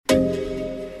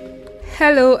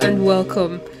Hello and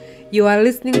welcome. You are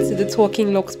listening to the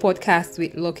Talking Locks podcast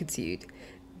with Lockitude.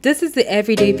 This is the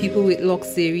Everyday People with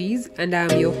Locks series, and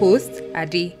I am your host,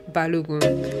 Ade Balogun.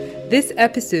 This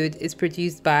episode is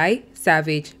produced by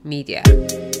Savage Media.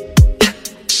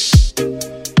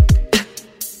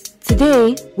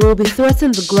 Today, we'll be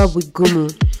thrusting the glove with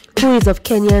Gumu, who is of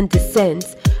Kenyan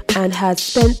descent and has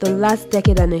spent the last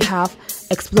decade and a half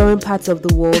exploring parts of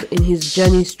the world in his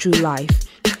journeys through life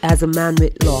as a man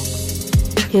with locks.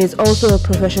 He is also a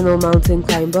professional mountain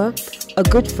climber, a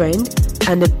good friend,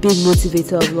 and a big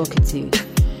motivator of Lockitude.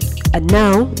 And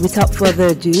now, without further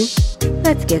ado,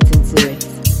 let's get into it.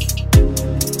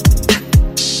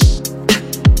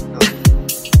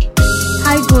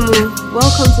 Hi Gumu,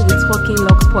 welcome to the Talking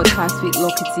Locks podcast with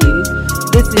Lockitude.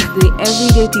 This is the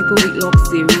Everyday People with Locks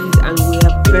series, and we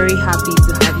are very happy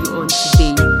to have you on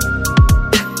today.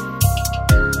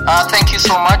 Thank you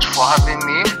so much for having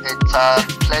me. It's a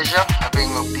pleasure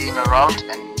being around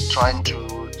and trying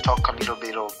to talk a little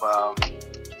bit of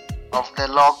the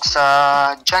locks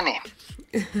journey.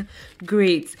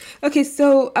 Great. Okay,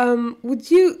 so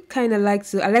would you kind of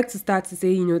I'd like to start to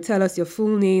say, tell us your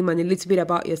full name and a little bit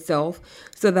about yourself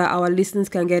so that our listeners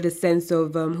can get a sense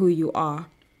of who you are.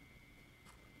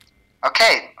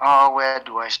 Okay, where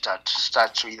do I start?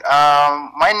 Start with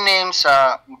my name's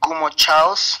Gumo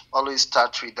Charles. Always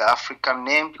start with the African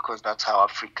name because that's how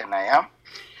African I am.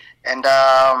 And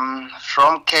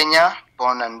from Kenya,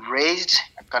 born and raised,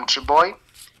 a country boy.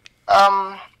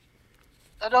 I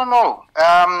don't know.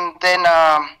 Then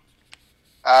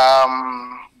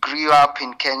grew up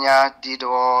in Kenya, did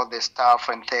all the stuff,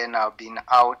 and then I've been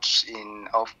out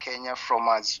of Kenya from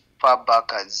as far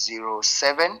back as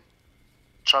 07.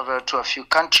 Traveled to a few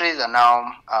countries, and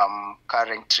now I'm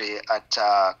currently at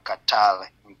Qatar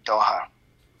in Doha.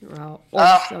 Wow,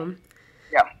 awesome.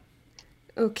 Yeah.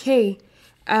 Okay.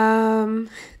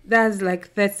 That's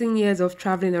like 13 years of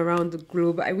traveling around the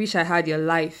globe. I wish I had your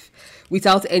life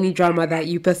without any drama that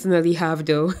you personally have,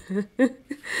 though. Yeah.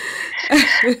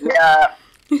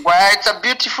 Well, it's a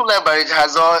beautiful life, but it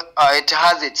has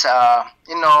its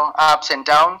ups and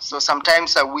downs. So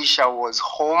sometimes I wish I was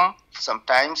home.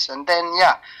 Sometimes, and then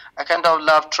I kind of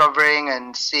love traveling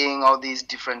and seeing all these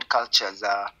different cultures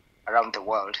around the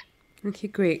world. Okay,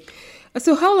 great.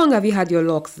 So how long have you had your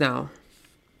locks now?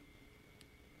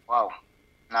 Wow,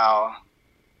 now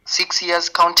 6 years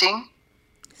counting.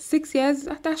 6 years?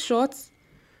 That's short.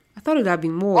 I thought it would have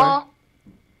been more. Well,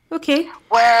 okay.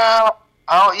 Well,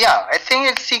 I think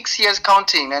it's 6 years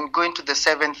counting and going to the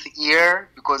 7th year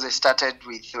because I started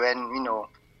with when,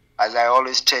 as I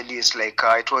always tell you, it's like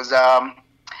it was a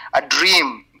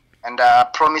dream, and I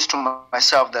promised to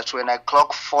myself that when I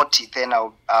clock 40, then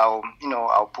I'll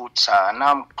put.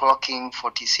 Now I'm clocking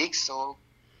 46, so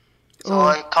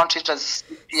I count it as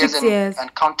 6 years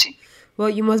and counting.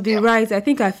 Well, you must be right. I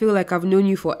feel like I've known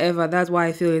you forever. That's why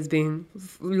I feel it's been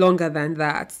longer than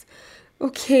that.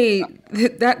 Okay,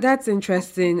 that's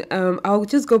interesting. I'll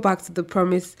just go back to the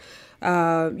promise.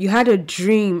 You had a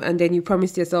dream and then you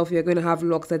promised yourself you're going to have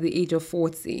locks at the age of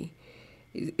 40.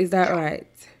 Is that right?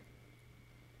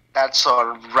 That's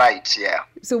all right, yeah.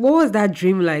 So what was that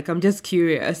dream like? I'm just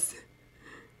curious.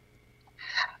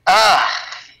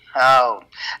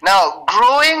 Now,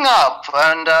 growing up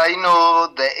and,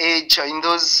 the age, in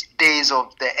those days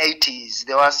of the 80s,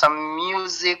 there were some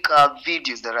music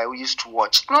videos that I used to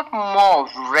watch. Not more of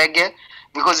reggae,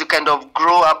 because you kind of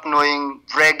grow up knowing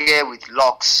reggae with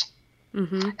locks.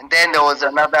 Mm-hmm. And then there was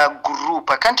another group.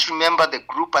 I can't remember the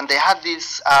group, and they had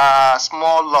these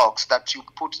small locks that you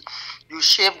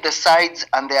shave the sides,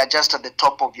 and they are just at the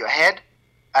top of your head.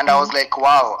 And I was like,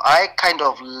 wow, I kind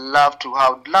of love to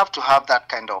have that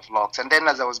kind of locks. And then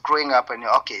as I was growing up, and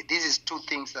this is two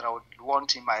things that I would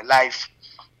want in my life.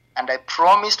 And I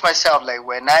promised myself, like,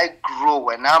 when I grow,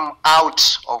 when I'm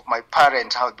out of my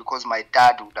parents' house, because my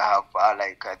dad would have,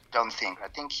 I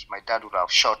think my dad would have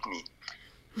shot me.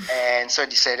 And so I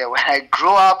decided when I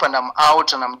grow up and I'm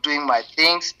out and I'm doing my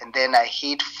things, and then I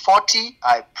hit 40,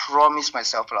 I promise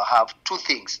myself I'll have two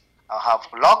things. I'll have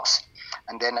locks,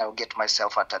 and then I'll get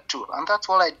myself a tattoo. And that's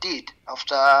what I did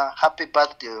after happy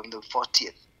birthday on the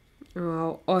 40th.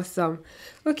 Oh, awesome.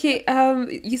 Okay,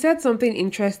 you said something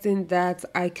interesting that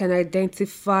I can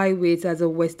identify with as a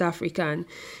West African.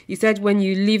 You said when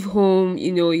you leave home,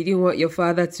 you didn't want your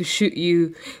father to shoot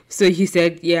you. So you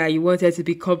said, you wanted to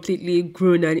be completely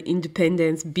grown and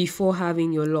independent before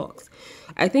having your locks.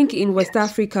 I think in West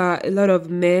Africa, a lot of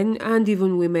men and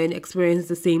even women experience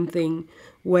the same thing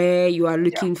where you are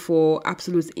looking for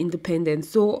absolute independence.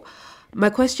 So my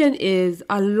question is,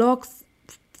 are locks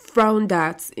frowned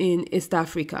at in East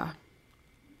Africa?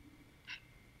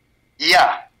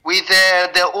 yeah, with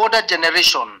the older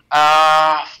generation,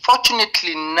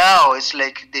 fortunately now it's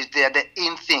like they are the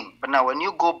in thing. But now when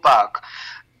you go back,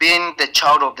 being the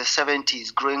child of the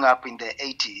 70s, growing up in the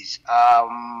 80s,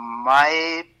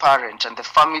 my parents and the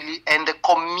family and the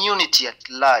community at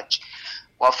large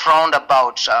were frowned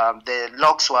about. The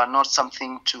logs were not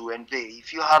something to envy.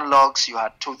 If you had logs, you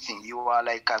had two things. You were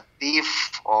like a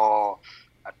thief or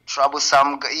a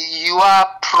troublesome. You are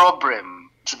a problem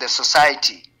to the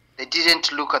society. They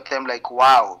didn't look at them like,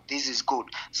 wow, this is good.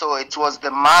 So it was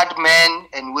the madmen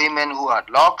and women who had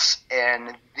logs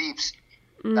and thieves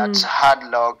that had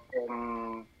logs.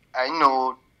 And I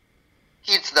know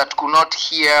kids that could not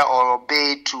hear or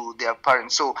obey to their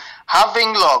parents. So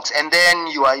having logs, and then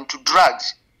you are into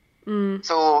drugs.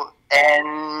 So,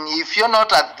 and if you're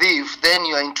not a thief, then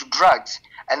you are into drugs.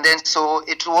 And then so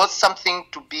it was something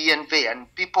to be envy.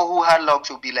 And people who had logs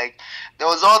would be like, there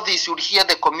was all this, you'd hear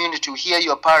the community, you'd hear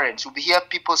your parents, you'd hear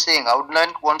people saying, I would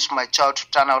not want my child to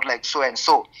turn out like so and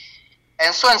so.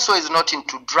 And so is not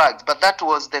into drugs, but that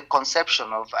was the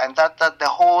conception of, and that the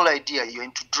whole idea, you're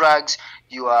into drugs,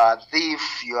 you are a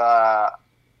thief, you're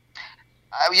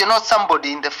not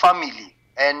somebody in the family.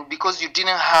 And because you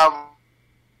didn't have,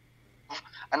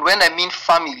 and when I mean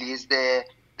family, is the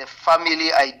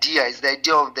family idea, is the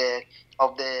idea of the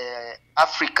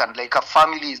African, like a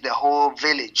family is the whole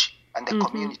village and the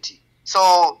community.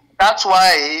 So that's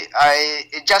why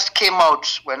it just came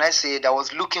out when I said I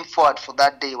was looking forward for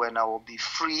that day when I will be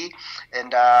free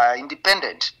and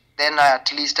independent. Then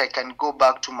at least I can go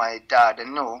back to my dad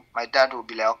and know my dad will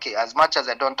be like, okay, as much as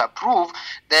I don't approve,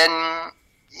 then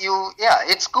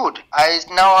it's good.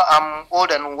 Now I'm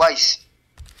old and wise.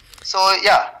 So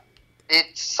yeah,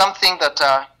 it's something that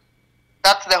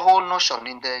that's the whole notion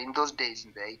in those days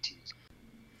in the 80s.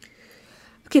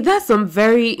 Okay, that's some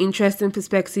very interesting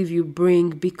perspective you bring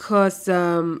because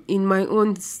in my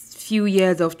own few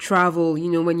years of travel,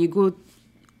 when you go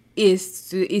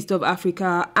east of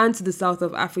Africa and to the south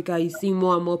of Africa, you see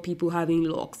more and more people having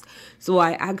locks. So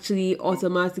I actually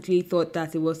automatically thought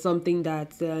that it was something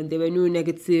that there were no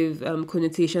negative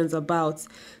connotations about.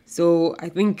 So I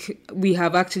think we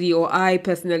have actually, or I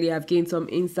personally have gained some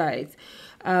insights.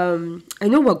 I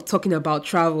know we're talking about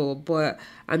travel, but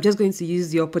I'm just going to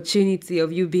use the opportunity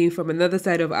of you being from another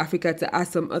side of Africa to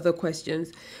ask some other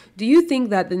questions. Do you think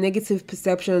that the negative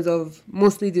perceptions of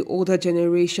mostly the older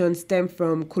generation stem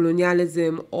from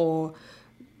colonialism, or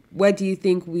where do you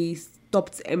think we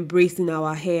stopped embracing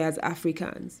our hair as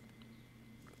Africans?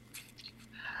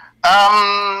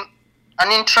 An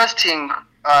interesting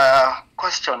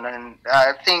question, and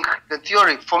I think the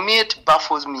theory, for me, it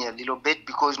baffles me a little bit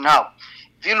because now,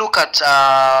 if you look at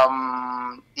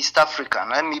East Africa,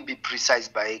 let me be precise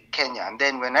by Kenya, and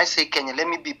then when I say Kenya, let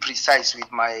me be precise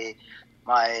with my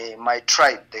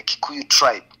tribe, the Kikuyu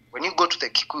tribe. When you go to the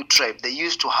Kikuyu tribe, they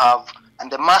used to have,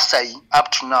 and the Maasai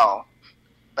up to now,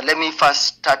 but let me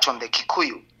first touch on the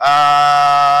Kikuyu.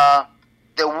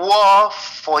 The war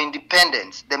for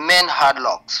independence, the men had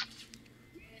locks,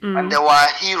 and they were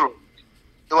heroes.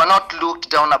 They were not looked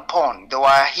down upon. They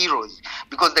were heroes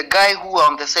because the guy who were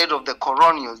on the side of the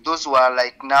Coronials, those were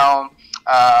like now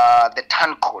the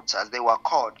turncoats as they were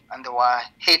called, and they were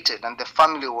hated, and the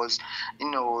family was,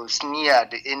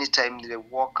 sneered anytime they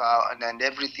walk out and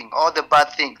everything. All the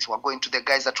bad things were going to the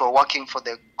guys that were working for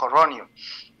the Coronial.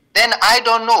 Then I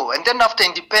don't know. And then after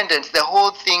independence, the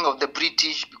whole thing of the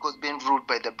British, because being ruled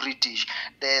by the British,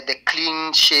 the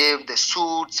clean shave, the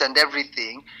suits and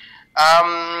everything,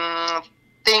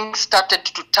 things started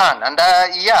to turn. And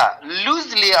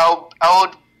loosely I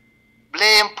would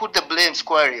put the blame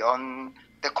squarely on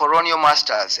the colonial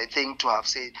masters, I think, to have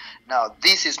said, now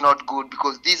this is not good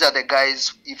because these are the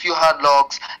guys, if you had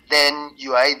logs, then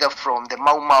you are either from the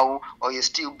Mau Mau, or you're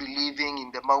still believing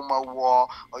in the Mau Mau War,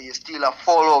 or you're still a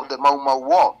follower of the Mau Mau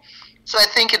War. So I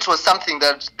think it was something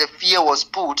that the fear was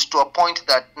put to a point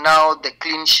that now the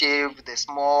clean shave, the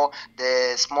small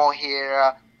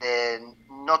hair, the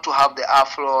not to have the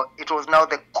afro, it was now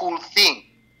the cool thing.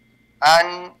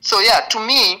 And so to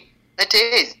me, it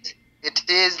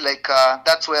is like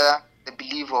that's where the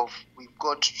belief of we've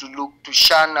got to look to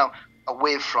shun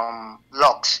away from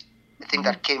locks. I think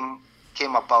that came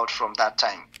about from that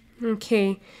time.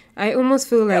 Okay. I almost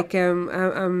feel like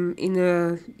I'm in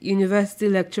a university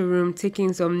lecture room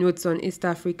taking some notes on East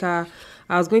Africa.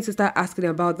 I was going to start asking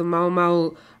about the Mau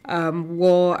Mau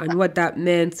war and what that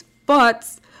meant, but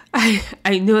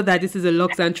I know that this is a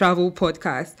Locks and Travel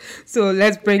podcast, so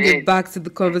let's bring it back to the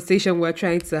conversation we're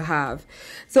trying to have.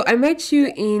 So I met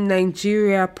you in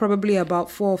Nigeria probably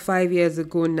about 4 or 5 years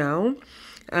ago now,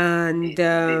 and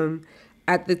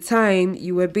at the time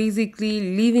you were basically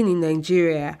living in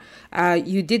Nigeria.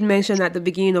 You did mention at the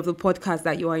beginning of the podcast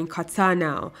that you are in Qatar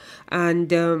now.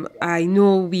 And I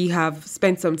know we have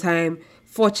spent some time,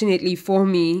 fortunately for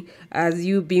me, as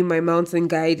you being my mountain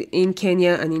guide in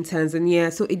Kenya and in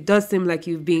Tanzania. So it does seem like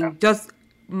you've been just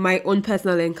my own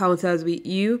personal encounters with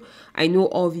you. I know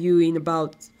of you in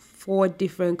about 4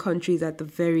 different countries at the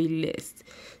very least.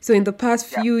 So in the past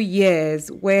few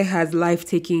years, where has life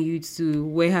taken you to?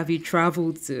 Where have you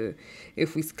traveled to?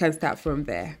 If we can start from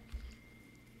there.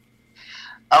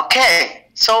 Okay,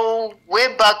 so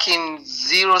way back in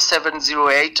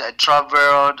 0708, I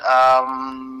traveled.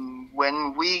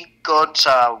 When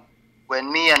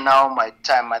me and now my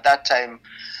time, at that time,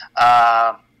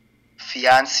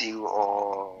 fiancé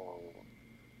or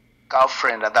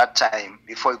girlfriend at that time,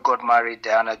 before we got married,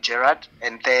 Diana Gerard,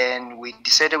 and then we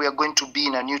decided we are going to be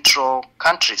in a neutral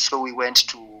country, so we went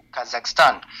to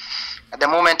Kazakhstan. At the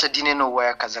moment, I didn't know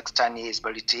where Kazakhstan is,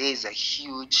 but it is a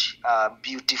huge,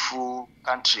 beautiful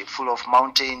country, full of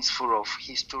mountains, full of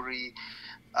history,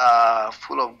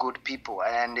 full of good people.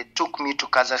 And it took me to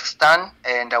Kazakhstan,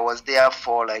 and I was there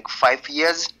for like 5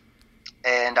 years,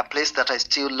 and a place that I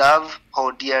still love,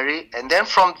 called Diari. And then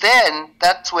from then,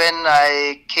 that's when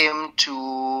I came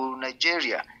to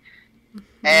Nigeria.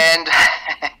 And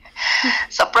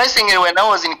surprisingly, when I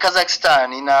was in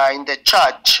Kazakhstan, in the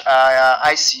church,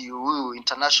 ICU,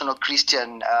 International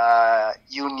Christian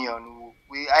Union,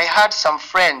 I had some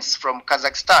friends from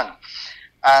Kazakhstan,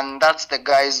 and that's the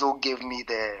guys who gave me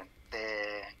the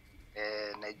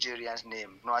Nigerian's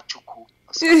name, Noachuku.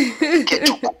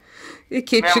 Ikechuku.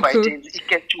 Remember, it is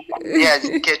Ikechuku. Yes,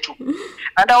 Ikechuku.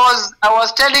 And I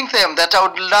was telling them that I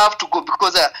would love to go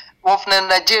because of the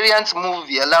Nigerians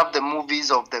movie. I love the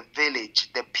movies of the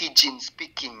village, the pidgin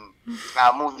speaking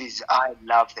movies. I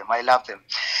love them.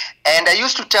 And I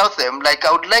used to tell them, like,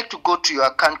 I would like to go to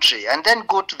your country and then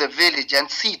go to the village and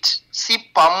sip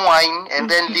palm wine and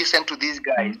then listen to these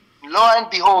guys. Lo and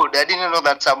behold, I didn't know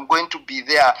that I'm going to be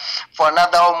there for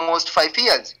another almost 5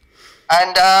 years.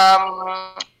 And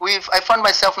I found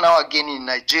myself now again in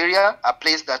Nigeria, a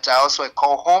place that I also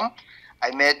call home.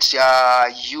 I met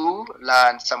you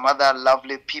and some other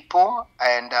lovely people,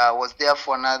 and was there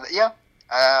for another,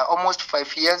 almost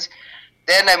 5 years.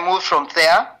 Then I moved from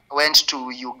there, went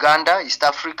to Uganda, East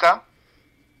Africa,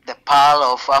 the Pearl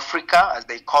of Africa, as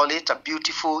they call it, a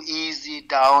beautiful, easy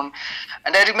down.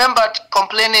 And I remembered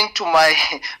complaining to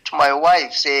my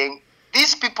wife, saying,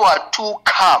 these people are too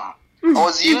calm. I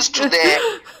was used to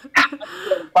the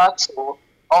battle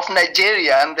of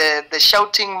Nigeria and the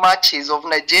shouting matches of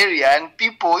Nigeria and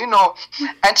people,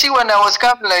 until when I was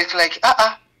coming, like,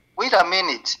 wait a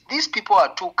minute, these people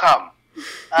are too calm.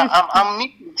 I'm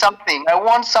missing something. I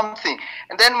want something.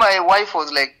 And then my wife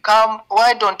was like, "Come,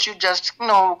 why don't you just,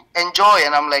 enjoy?"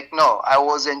 And I'm like, "No, I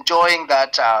was enjoying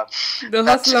that." The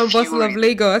hustle and bustle of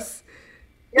Lagos.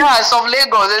 Yes, of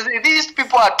Lagos. These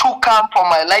people are too calm for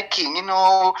my liking.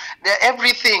 They're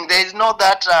everything. There is no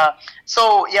that.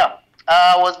 So yeah,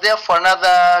 I was there for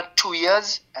another 2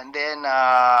 years, and then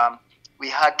we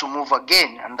had to move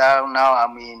again. And now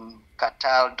I'm in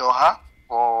Qatar, Doha,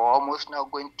 for almost now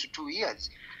going to 2 years.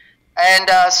 And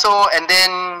and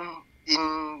then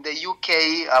in the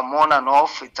UK, I'm on and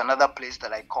off. It's another place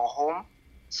that I call home.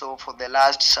 So for the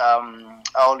last,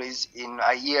 always in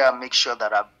a year, I make sure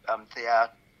that I'm there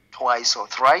twice or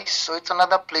thrice. So it's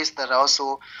another place that I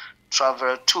also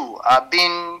travel to. I've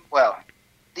been,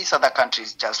 these other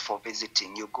countries just for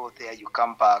visiting. You go there, you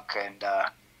come back, and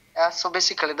so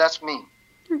basically that's me.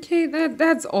 Okay,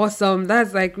 that's awesome.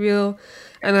 That's like an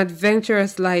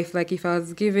adventurous life. Like if I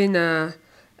was given a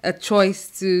choice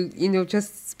to,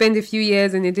 just spend a few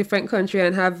years in a different country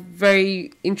and have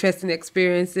very interesting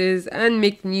experiences and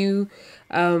make new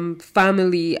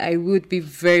family, I would be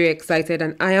very excited,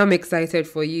 and I am excited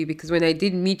for you because when I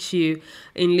did meet you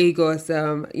in Lagos,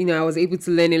 I was able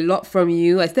to learn a lot from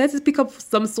you. I started to pick up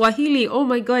some Swahili. Oh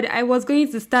my God, I was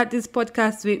going to start this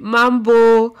podcast with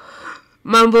Mambo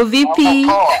VP.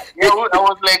 Yeah, I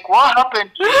was like, what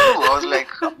happened to you? I was like,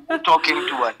 I'm talking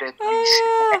to a dead fish.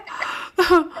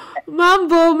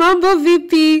 Mambo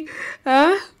VP.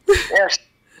 Huh? Yes.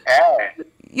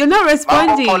 You're not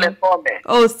responding. Mambo pole.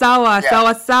 Oh, sawa.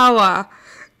 Sawa. Sawa.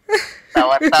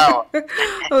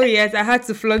 Oh yes, I had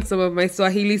to flaunt some of my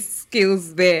Swahili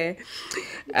skills there.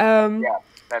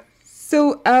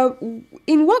 So,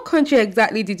 in what country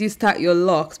exactly did you start your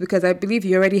locks? Because I believe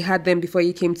you already had them before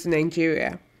you came to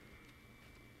Nigeria.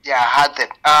 Yeah, I had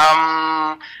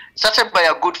them. Started by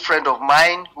a good friend of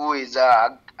mine who is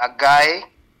a guy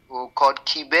who called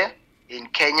Kibe in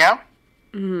Kenya.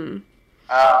 Mm-hmm.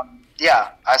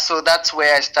 so that's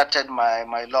where I started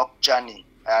my lock journey.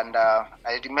 And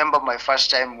I remember my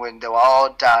first time when they were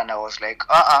all done, I was like,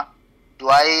 do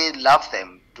I love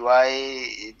them?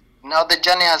 Now the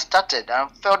journey has started. I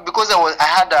felt, because I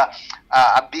had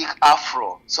a big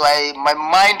afro, so my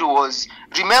mind was,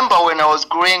 remember when I was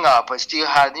growing up, I still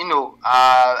had,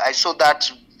 I saw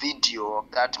that video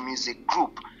of that music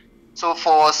group. So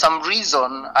for some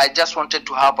reason, I just wanted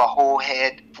to have a whole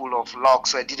head full of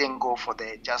locks, so I didn't go for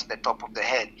just the top of the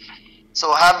head.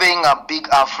 So having a big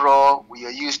afro, we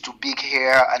are used to big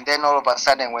hair, and then all of a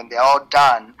sudden, when they're all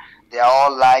done, they are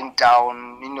all lying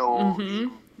down,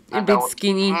 a bit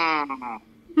skinny. Yeah,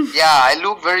 I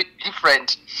look very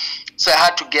different. So I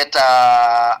had to get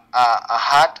a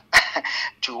hat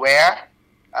to wear,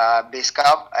 base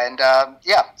cap, and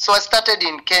so I started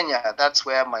in Kenya. That's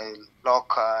where my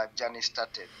lock journey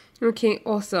started. Okay,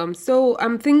 awesome. So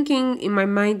I'm thinking in my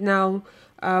mind now,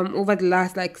 over the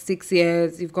last 6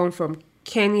 years, you've gone from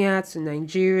Kenya to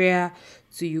Nigeria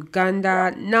to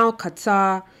Uganda, now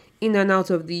Qatar, in and out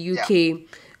of the UK,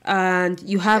 and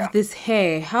you have this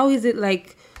hair. How is it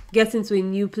like getting to a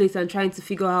new place and trying to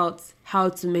figure out how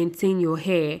to maintain your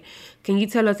hair? Can you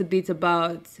tell us a bit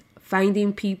about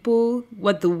finding people,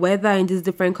 what the weather in these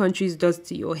different countries does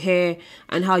to your hair,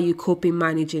 and how you cope in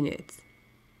managing it?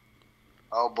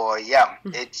 Oh boy, yeah.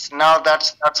 It's now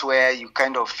that's where you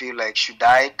kind of feel like, should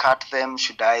I cut them?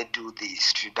 Should I do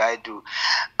this? Should I do?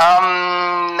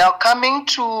 Now coming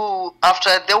to, after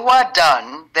they were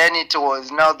done, then it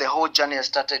was, now the whole journey I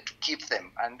started to keep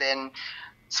them. And then,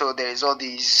 so there is all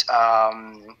these,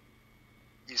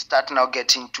 you start now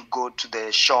getting to go to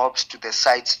the shops, to the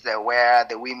sites there where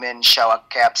the women shower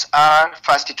caps are.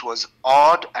 First it was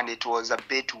odd and it was a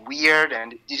bit weird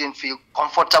and it didn't feel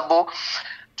comfortable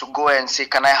to go and say,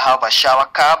 can I have a shower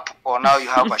cap? Or now you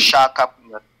have a shower cap in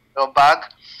your bag.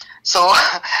 So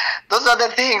those are the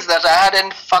things that I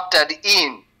hadn't factored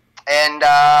in. And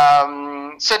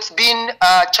so it's been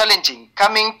challenging.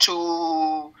 Coming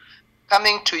to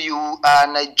you,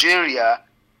 Nigeria,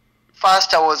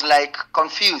 first I was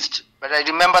confused. But I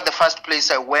remember the first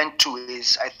place I went to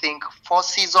is, I think, Four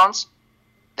Seasons.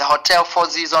 The hotel Four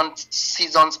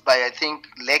Seasons by, I think,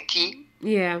 Lekki.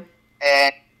 Yeah.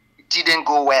 And didn't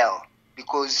go well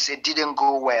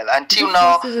until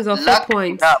now.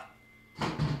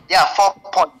 Yeah, 4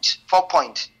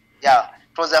 point. Yeah,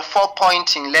 it was a 4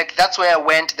 point in Lake. That's where I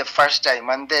went the first time,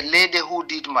 and the lady who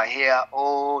did my hair,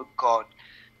 oh God,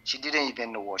 she didn't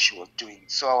even know what she was doing.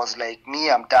 So I was like, me,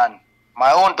 I'm done.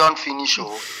 My own don't finish.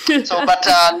 So, but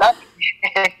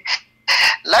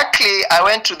luckily, I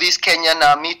went to this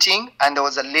Kenyan meeting, and there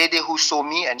was a lady who saw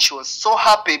me, and she was so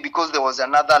happy because there was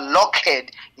another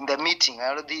lockhead in the meeting.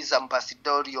 I know these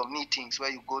ambassadorial meetings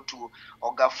where you go to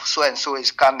Oga so and so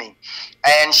is coming,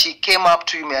 and she came up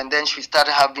to me, and then she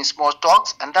started having small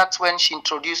talks, and that's when she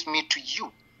introduced me to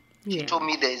you. She told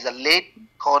me there is a lady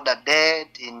called Aded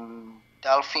in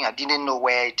Dolphin. I didn't know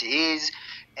where it is,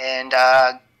 and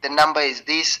the number is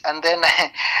this, and then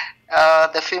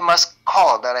the famous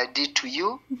call that I did to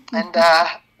you, and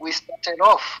we started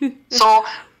off. So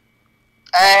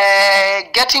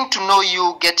getting to know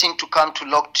you, getting to come to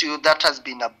LockTo, that has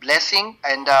been a blessing,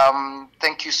 and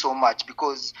thank you so much,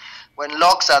 because when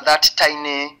locks are that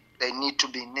tiny, they need to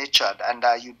be nurtured, and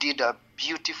you did a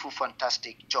beautiful,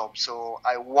 fantastic job. So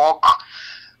I walk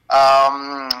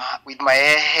with my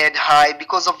head high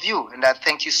because of you, and I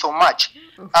thank you so much.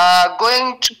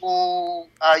 Going to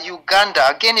Uganda,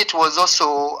 again, it was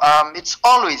also, it's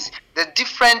always the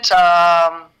different,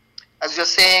 as you're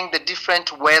saying, the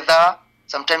different weather.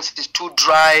 Sometimes it's too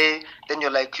dry, then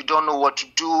you're like, you don't know what to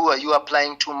do. Are you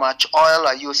applying too much oil?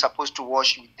 Are you supposed to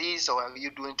wash with this, or are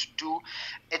you doing to do?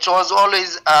 It was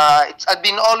always, it's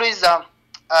been always a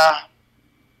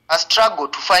struggle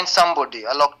to find somebody,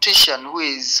 a loctician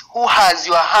who has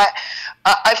your high.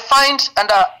 I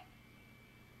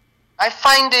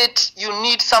find it, you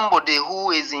need somebody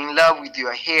who is in love with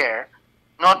your hair,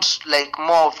 not like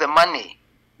more of the money.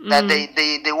 That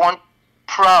they want,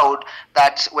 proud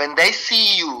that when they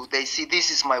see you, they see this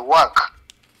is my work.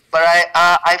 But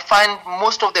I find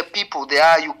most of the people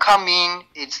you come in,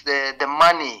 it's the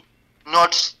money,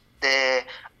 not the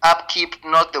upkeep,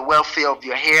 not the welfare of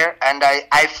your hair. And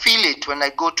I feel it when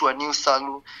I go to a new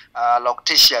salon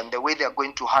loctician, the way they're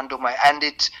going to handle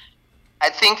I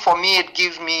think for me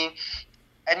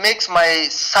it makes my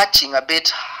searching a bit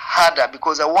harder,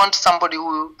 because I want somebody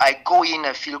who I go in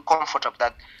and feel comfortable,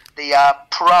 that they are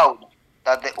proud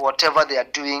that whatever they are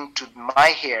doing to my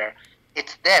hair,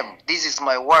 it's them. This is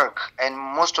my work. And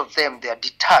most of them, they are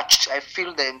detached. I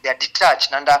feel they are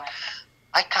detached, and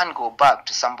I can't go back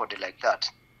to somebody like that.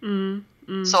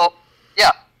 So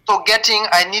yeah. So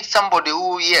I need somebody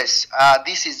who, yes,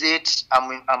 this is it.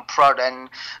 I'm proud, and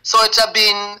so it's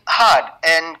been hard.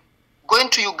 And going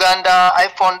to Uganda, I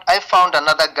found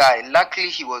another guy. Luckily,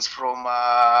 he was from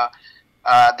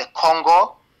the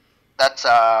Congo. That's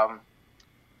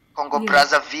Congo Yeah.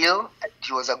 Brazzaville. And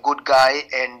he was a good guy,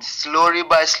 and slowly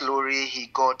by slowly he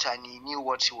got, and he knew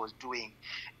what he was doing.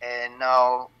 And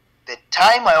now the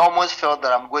time I almost felt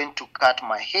that I'm going to cut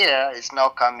my hair is now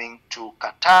coming to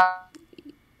Qatar.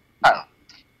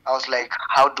 I was like,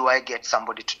 how do I get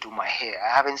somebody to do my hair?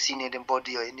 I haven't seen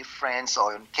anybody or any friends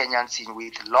or Kenyans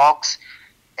with locks.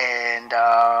 And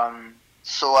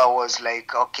so I was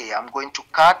like, okay, I'm going to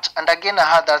cut. And again, I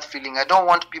had that feeling. I don't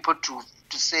want people to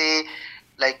say,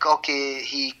 like, okay,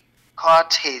 he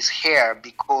cut his hair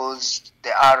because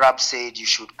the Arab said you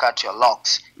should cut your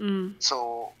locks.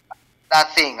 So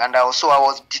that thing. And I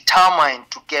was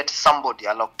determined to get somebody,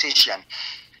 a loctician.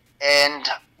 And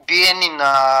being in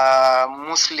a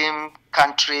Muslim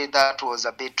country, that was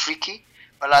a bit tricky.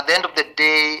 But at the end of the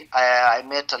day, I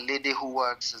met a lady who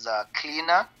works as a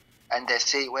cleaner, and they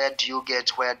say, where do you do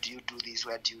this, where do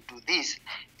you do this?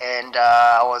 And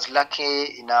I was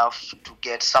lucky enough to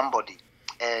get somebody.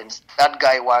 And that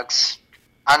guy works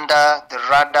under the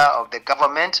radar of the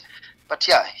government. But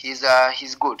yeah, he's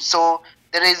good. So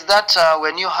there is that,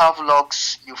 when you have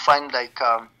locks, you find like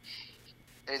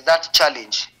there is that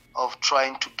challenge of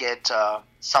trying to get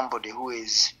somebody who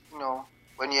is,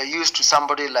 when you're used to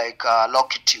somebody like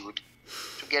Longitude,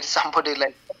 to get somebody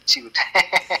like Longitude.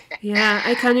 Yeah,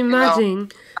 I can imagine.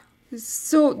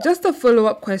 So, just a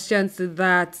follow-up question to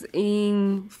that.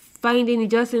 In finding, it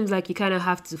just seems like you kind of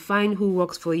have to find who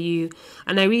works for you.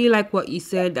 And I really like what you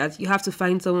said, that you have to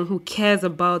find someone who cares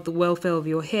about the welfare of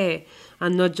your hair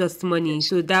and not just money.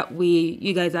 So that way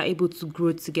you guys are able to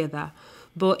grow together.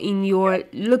 But in your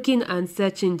looking and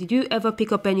searching, did you ever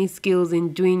pick up any skills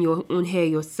in doing your own hair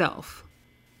yourself?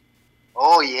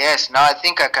 Oh, yes. Now I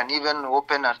think I can even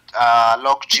open a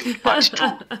Longitude part 2.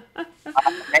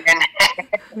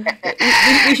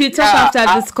 We should talk after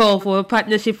this call for a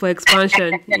partnership for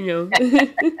expansion,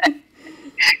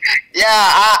 Yeah,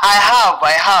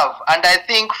 I have. And I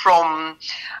think from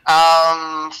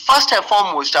first and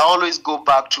foremost, I always go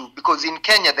back to, because in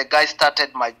Kenya, the guy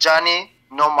started my journey,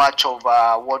 not much of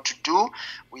what to do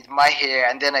with my hair.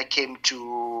 And then I came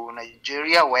to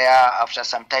Nigeria, where after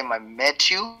some time I met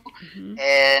you. Mm-hmm.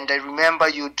 And I remember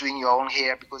you doing your own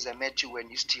hair, because I met you when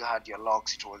you still had your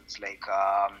locks. It was like,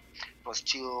 it was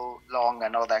still long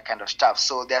and all that kind of stuff.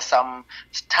 So there's some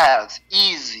styles,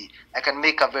 easy. I can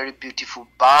make a very beautiful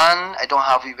bun. I don't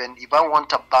have even, if I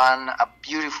want a bun, a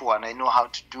beautiful one, I know how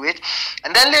to do it.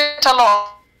 And then later on,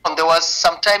 there was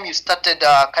some time you started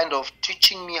kind of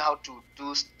teaching me how to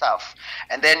do stuff.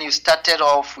 And then you started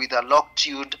off with a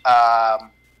Longitude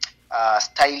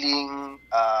styling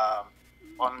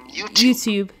on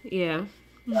YouTube. Yeah.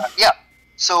 Yeah.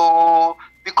 So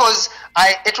because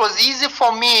it was easy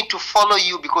for me to follow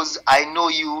you, because I know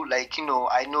you, like,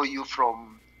 I know you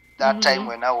from that time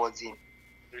when I was in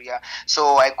Nigeria.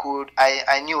 So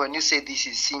I knew when you say this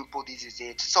is simple, this is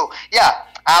it. So yeah,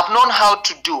 I've known how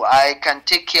to do. I can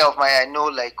take care of I know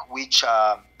like which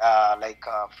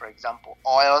for example,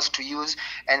 oils to use,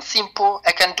 and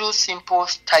I can do simple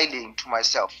styling to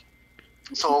myself.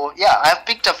 So yeah, I've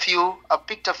picked a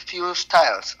few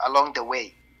styles along the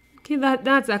way. Okay,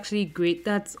 that's actually great.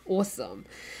 That's awesome.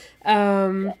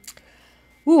 I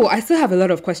still have a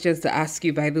lot of questions to ask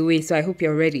you, by the way, so I hope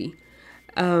you're ready.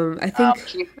 I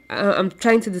think I'm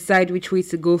trying to decide which way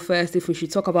to go first, if we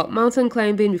should talk about mountain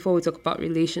climbing before we talk about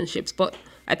relationships, but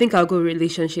I think I'll go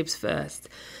relationships first.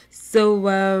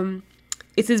 So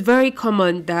it is very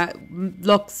common that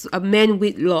men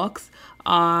with locks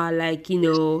are like,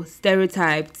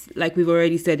 stereotyped, like we've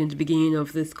already said in the beginning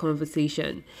of this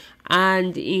conversation.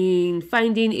 And in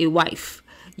finding a wife,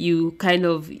 you kind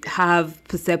of have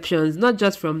perceptions, not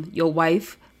just from your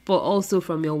wife, but also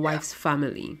from your wife's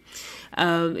family.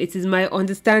 It is my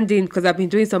understanding, because I've been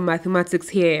doing some mathematics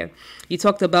here. You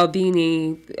talked about being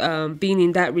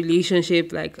in that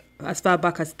relationship like as far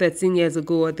back as 13 years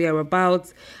ago or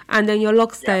thereabouts, and then your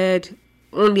locks started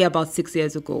only about 6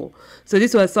 years ago. So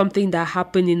this was something that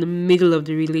happened in the middle of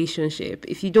the relationship.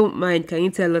 If you don't mind, can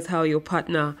you tell us how your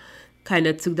partner kind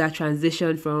of took that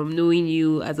transition from knowing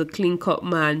you as a clean-cut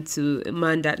man to a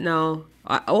man that now,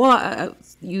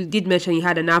 you did mention you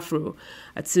had an afro,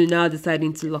 to now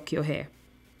deciding to lock your hair?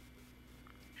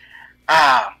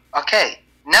 Okay.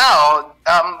 Now,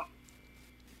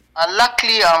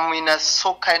 luckily, I'm in a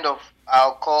so kind of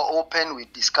I'll call open. We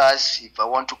discuss if I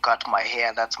want to cut my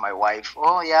hair. That's my wife.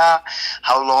 Oh yeah,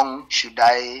 how long should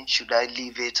I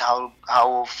leave it?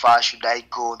 How far should I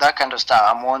go? That kind of stuff.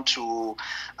 I want to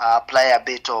apply a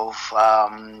bit of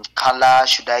color.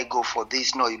 Should I go for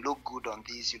this? No, you look good on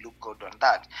this. You look good on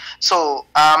that. So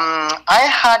I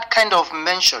had kind of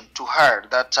mentioned to her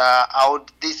that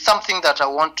there's something that I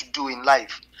want to do in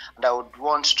life, and I would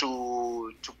want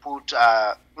to put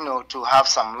to have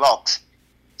some locks.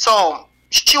 So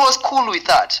she was cool with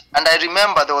that. And I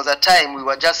remember there was a time we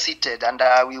were just seated and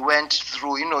we went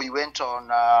through, you went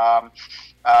on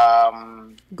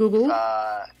Google.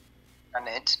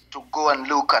 Internet to go and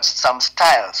look at some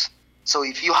styles. So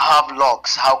if you have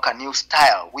locks, how can you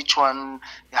style? Which one,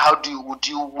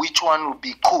 which one would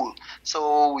be cool?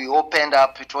 So we opened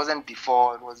up, it wasn't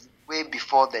before, it was way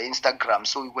before the Instagram.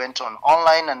 So we went on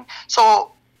online, and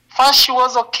so first she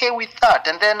was okay with that.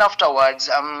 And then afterwards,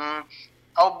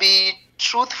 I'll be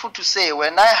truthful to say,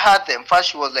 when I had them, first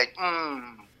she was like,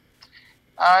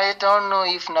 I don't know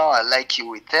if now I like you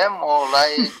with them, or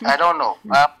like, I don't know.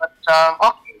 But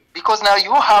okay, because now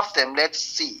you have them, let's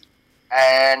see.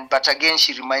 But again,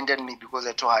 she reminded me, because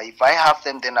I told her, if I have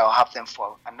them, then I'll have them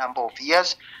for a number of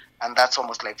years. And that's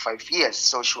almost like 5 years.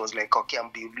 So she was like, okay, I'll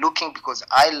be looking, because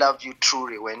I love you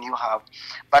truly when you have.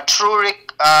 But truly,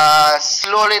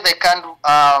 slowly they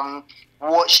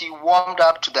she warmed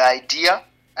up to the idea.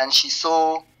 And she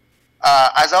saw,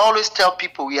 as I always tell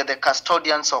people, we are the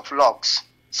custodians of locks.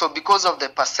 So because of the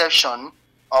perception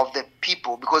of the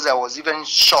people, because I was even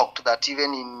shocked that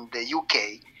even in the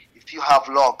UK, if you have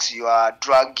locks, you are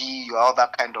druggy, you are all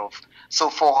that kind of. So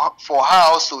for her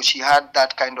also, she had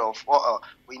that kind of,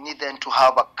 we need them to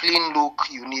have a clean look,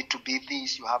 you need to be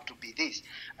this, you have to be this.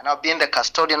 And I've been the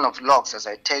custodian of locks, as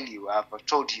I tell you, I've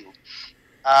told you.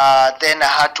 Then I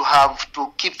had to have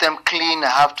to keep them clean.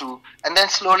 And then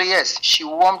slowly, yes, she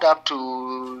warmed up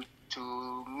to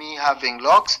me having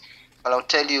locks. But I'll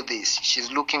tell you this: she's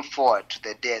looking forward to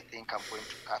the day I think I'm going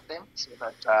to cut them, so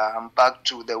that I'm back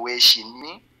to the way she knew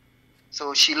me.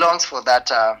 So she longs for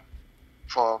that,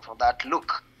 for that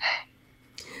look.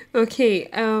 Okay.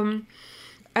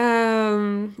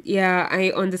 Yeah,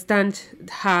 I understand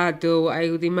her though. I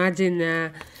would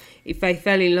imagine. If I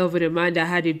fell in love with a man that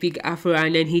had a big afro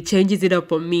and then he changes it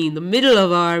up on me in the middle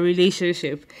of our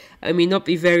relationship, I may not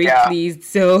be very pleased.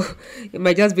 So it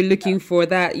might just be looking for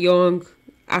that young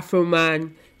afro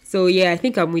man. So yeah, I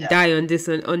think I'm with Die on this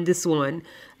one.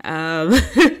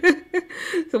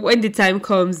 So when the time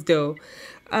comes though,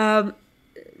 the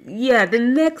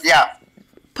next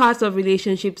part of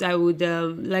relationships I would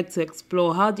like to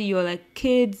explore. How do your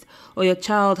kids or your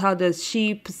child, how does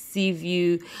she perceive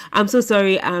you? I'm so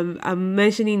sorry, I'm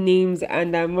mentioning names,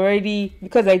 and I'm already,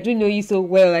 because I do know you so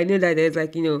well, I know that there's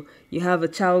you have a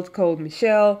child called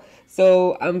Michelle,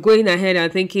 so I'm going ahead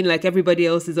and thinking like everybody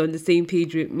else is on the same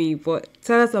page with me. But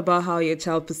tell us about how your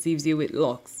child perceives you with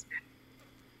locks.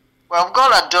 Well, I've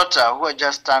got a daughter who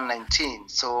just turned 19,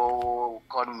 so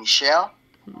called Michelle,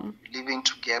 living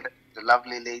together. The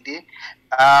lovely lady.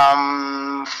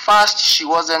 First, she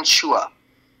wasn't sure.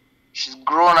 She's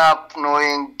grown up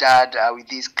knowing Dad with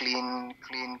this clean,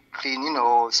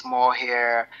 small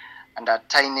hair and a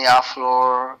tiny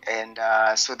afro. And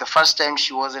so the first time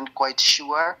she wasn't quite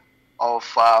sure of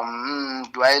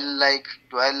do I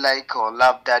like or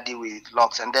love Daddy with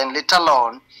locks. And then later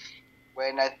on,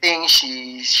 when I think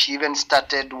she even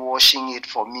started washing it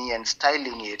for me and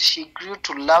styling it, she grew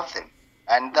to love them.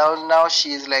 And now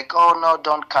she is like, oh no,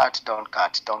 don't cut.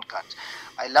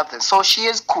 I love them. So she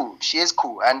is cool.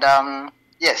 And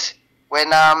yes,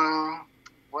 when I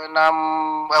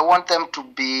want them to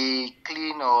be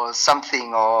clean or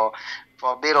something, or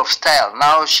for a bit of style,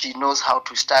 now she knows how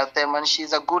to style them, and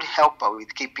she's a good helper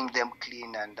with keeping them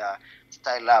clean and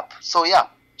style up. So yeah,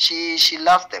 she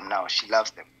loves them now. She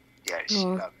loves them. Yeah, she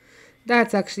loves them.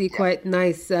 That's actually quite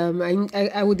nice.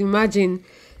 I would imagine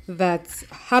that,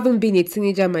 having been a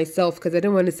teenager myself, because I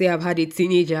don't want to say I've had a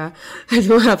teenager, I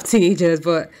don't have teenagers,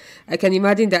 but I can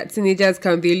imagine that teenagers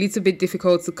can be a little bit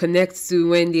difficult to connect to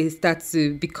when they start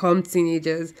to become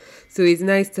teenagers. So it's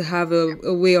nice to have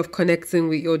a way of connecting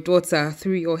with your daughter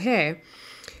through your hair.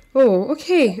 Oh,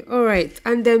 okay, all right.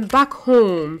 And then back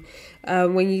home,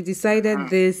 when you decided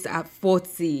this at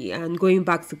 40 and going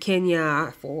back to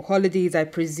Kenya for holidays, I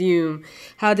presume,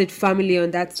 how did family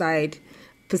on that side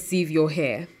perceive your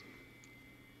hair?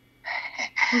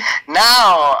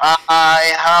 Now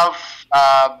I have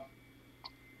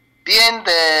being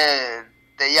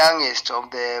the youngest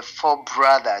of the 4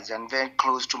 brothers and very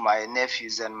close to my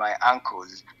nephews and my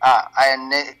uncles,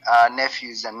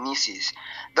 nephews and nieces.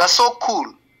 They're so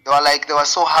cool. They were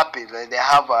so happy that they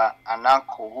have an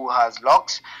uncle who has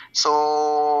locks.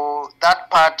 So that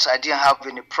part I didn't have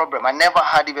any problem. I never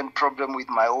had even problem with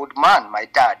my old man, my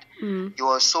dad. He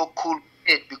was so cool with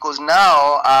it, because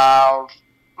now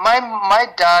my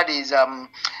dad is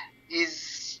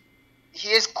he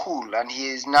is cool, and he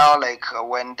is now like,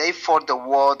 when they fought the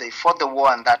war,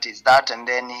 and that is that, and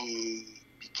then he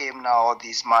became now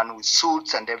this man with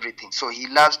suits and everything. So he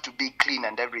loves to be clean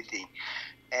and everything,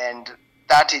 and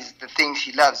that is the things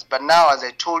he loves. But now, as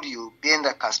I told you, being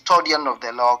the custodian of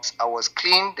the locks, I was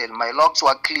clean. My locks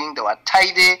were clean, they were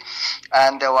tidy,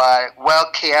 and they were well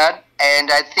cared.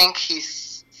 And I think he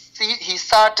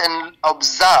sat and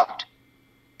observed,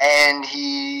 and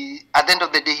at the end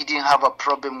of the day, he didn't have a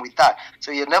problem with that.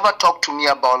 So he never talked to me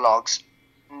about locks.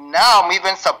 Now I'm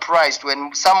even surprised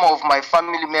when some of my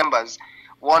family members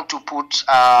want to put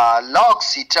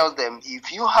locks. He tells them,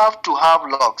 if you have to have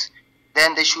locks,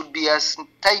 then they should be as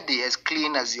tidy, as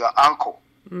clean as your uncle.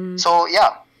 So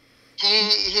yeah,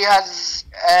 he has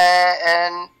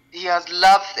and he has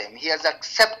loved them. He has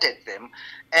accepted them,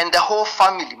 and the whole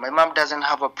family. My mom doesn't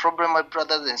have a problem. My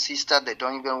brothers and sisters, they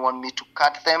don't even want me to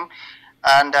cut them,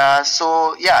 and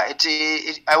so yeah,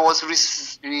 I was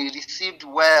received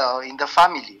well in the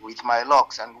family with my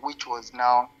locks, and which was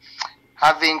now,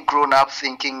 having grown up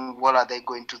thinking, what are they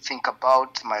going to think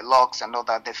about my locks and all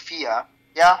that, the fear.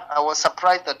 Yeah, I was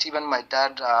surprised that even my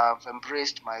dad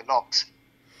embraced my locks.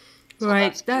 So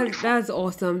right, that's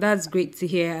awesome. That's great to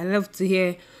hear. I love to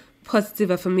hear positive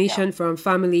affirmation from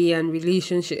family and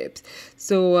relationships.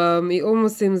 So it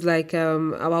almost seems like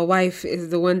our wife is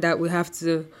the one that we have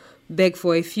to beg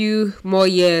for a few more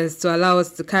years to allow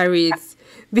us to carry it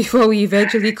before we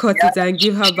eventually cut it and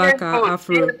give her back our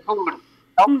afro.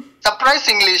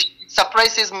 Surprisingly,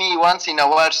 surprises me once in a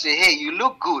while to say, hey, you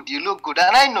look good,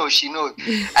 and I know she knows.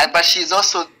 But she's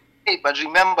also, hey, but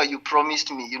remember, you promised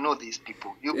me, these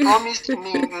people, you promised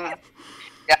me.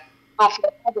 Yeah. So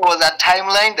there was a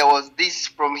timeline, there was this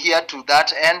from here to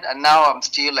that end, and now I'm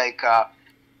still like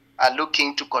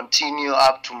looking to continue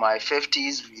up to my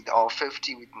 50s or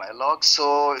 50 with my locks.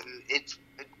 So it's,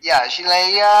 yeah, she's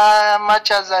like, yeah,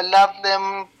 much as I love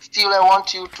them, still I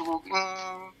want you to,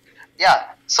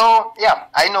 yeah. So yeah,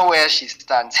 I know where she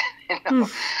stands.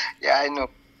 Yeah, I know.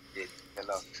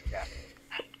 Yeah.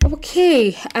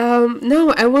 Okay.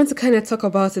 Now I want to kind of talk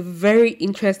about a very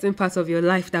interesting part of your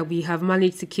life that we have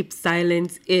managed to keep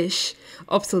silent-ish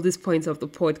up till this point of the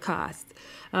podcast.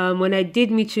 When I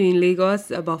did meet you in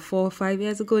Lagos about 4 or 5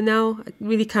 years ago now, I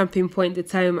really can't pinpoint the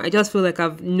time. I just feel like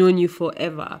I've known you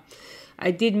forever.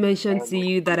 I did mention to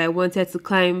you that I wanted to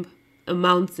climb a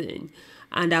mountain.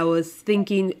 And I was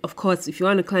thinking, of course, if you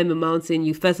want to climb a mountain,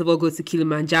 you first of all go to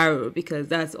Kilimanjaro, because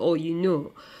that's all you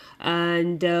know.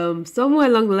 And somewhere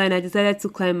along the line, I decided to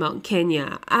climb Mount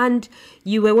Kenya. And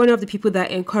you were one of the people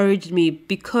that encouraged me,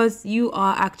 because you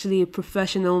are actually a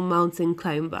professional mountain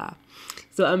climber.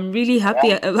 So I'm really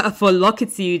happy for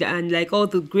Locitude and like all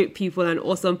the great people and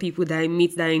awesome people that I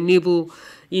meet that enable,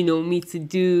 me to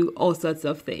do all sorts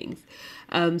of things.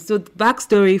 So the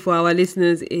backstory for our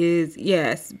listeners is,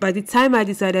 yes, by the time I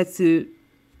decided to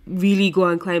really go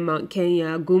and climb Mount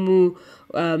Kenya, Gumu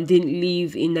didn't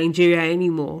live in Nigeria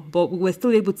anymore, but we were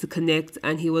still able to connect,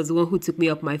 and he was the one who took me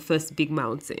up my first big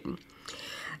mountain.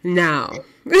 Now,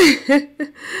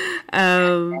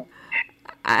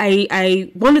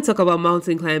 I want to talk about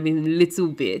mountain climbing a little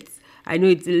bit. I know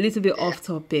it's a little bit off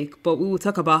topic, but we will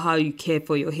talk about how you care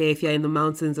for your hair if you're in the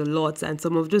mountains a lot. And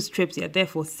some of those trips, you're there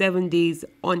for 7 days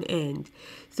on end.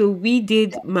 So we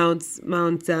did Mount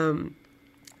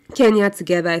Kenya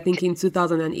together, I think in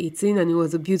 2018, and it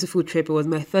was a beautiful trip. It was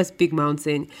my first big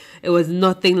mountain. It was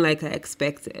nothing like I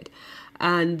expected.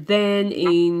 And then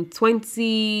in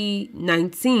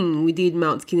 2019, we did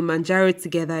Mount Kilimanjaro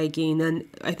together again. And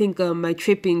I think my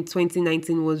trip in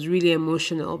 2019 was really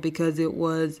emotional, because it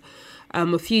was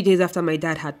a few days after my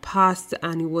dad had passed,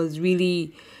 and it was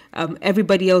really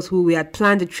everybody else who we had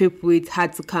planned the trip with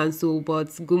had to cancel, but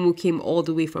Gumu came all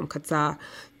the way from Qatar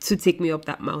to take me up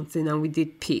that mountain, and we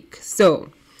did peak. So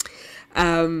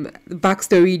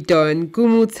backstory done.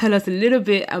 Gumu, tell us a little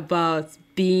bit about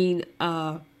being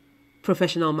a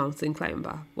professional mountain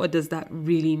climber. What does that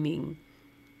really mean?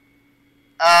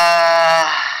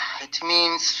 It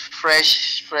means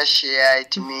fresh air.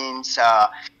 It means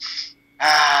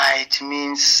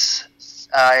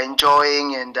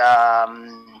enjoying and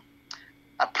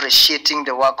appreciating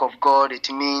the work of God.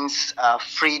 It means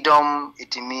freedom.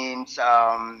 It means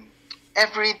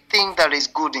everything that is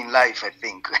good in life, I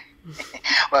think.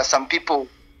 Well, some people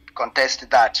contest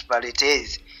that, but it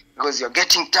is, because you're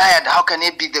getting tired. How can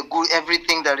it be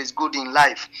everything that is good in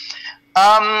life?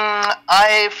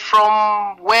 I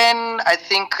from when I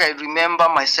think I remember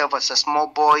myself as a small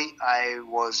boy, I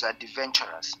was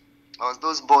adventurous. I was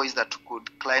those boys that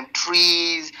could climb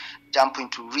trees, jump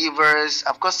into rivers.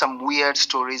 I've got some weird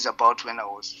stories about when I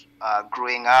was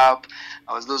growing up.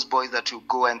 I was those boys that would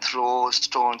go and throw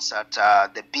stones at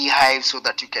the beehive so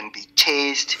that you can be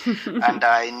chased. And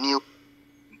I knew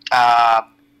uh,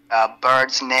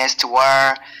 bird's nest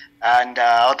were and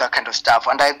all that kind of stuff.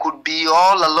 And I could be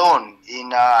all alone.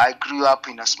 I grew up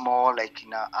in a small, like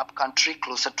in a up country,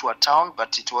 closer to a town,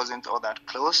 but it wasn't all that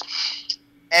close.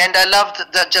 And I loved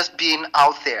that just being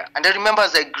out there. And I remember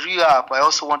as I grew up, I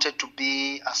also wanted to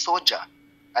be a soldier.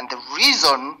 And the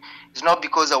reason is not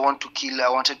because I wanted to kill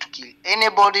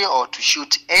anybody or to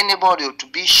shoot anybody or to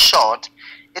be shot.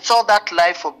 It's all that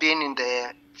life of being in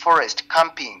the forest,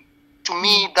 camping. To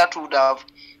me, that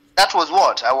was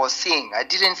what I was seeing. I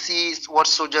didn't see what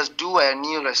soldiers do. I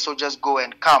knew that soldiers go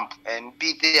and camp and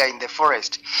be there in the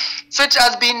forest. So it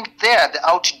has been there, the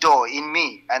outdoor in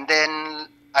me. And then,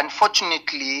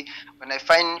 unfortunately, when I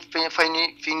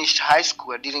finished high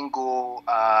school, I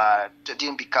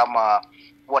didn't become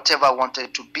whatever I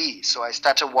wanted to be. So I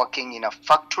started working in a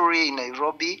factory in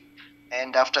Nairobi.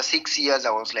 And after 6 years,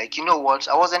 I was like, you know what?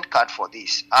 I wasn't cut for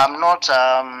this. I'm not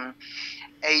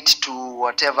 8 to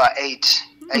whatever, 8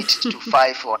 to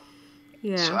 5 or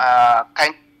Yeah.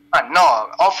 so, no,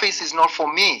 office is not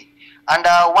for me. And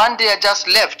one day I just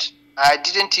left. I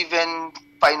didn't even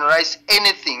finalize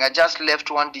anything. I just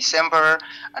left one December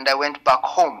and I went back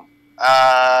home.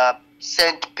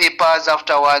 Sent papers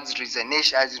afterwards,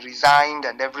 resignation, I resigned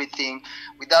and everything,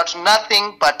 without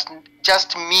nothing but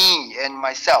just me and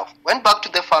myself. Went back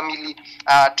to the family,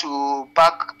 to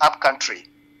back up country.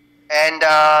 And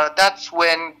that's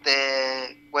when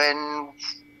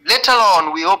later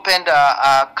on we opened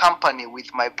a company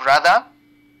with my brother,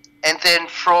 and then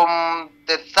from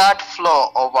the third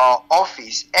floor of our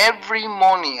office, every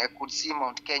morning I could see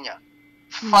Mount Kenya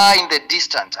far in the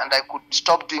distance, and I could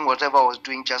stop doing whatever I was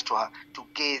doing just to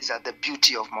gaze at the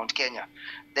beauty of Mount Kenya.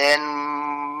 Then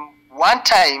one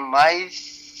time my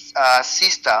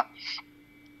sister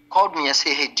called me and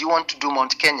said, hey, do you want to do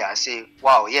Mount Kenya? I say,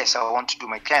 wow, yes, I want to do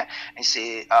Mount Kenya. I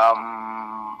say,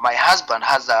 my husband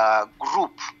has a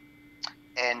group,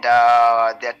 and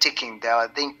they're I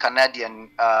think,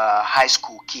 Canadian high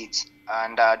school kids.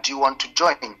 And do you want to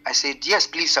join? I said, yes,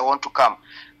 please, I want to come.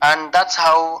 And that's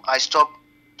how I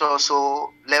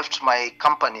also left my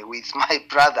company with my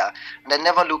brother, and I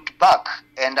never looked back.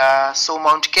 And so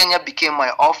Mount Kenya became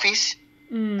my office,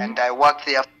 and I worked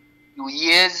there for a few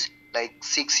years, like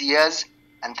 6 years,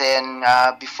 and then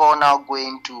before now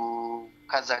going to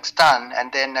Kazakhstan,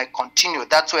 and then I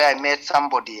continued. That's where I met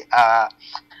somebody, a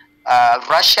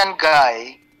Russian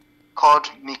guy called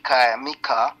Mika.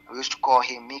 I used to call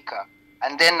him Mika.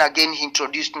 And then again, he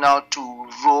introduced now to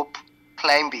rope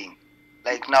climbing,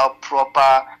 like now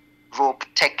proper rope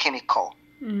technical.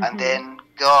 And then,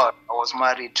 God, I was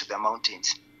married to the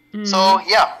mountains. So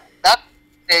yeah, that's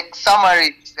the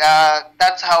summary.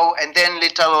 That's how, and then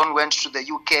later on went to the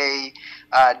UK,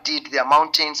 did their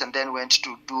mountains, and then went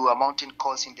to do a mountain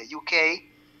course in the UK,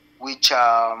 which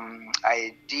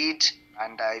I did,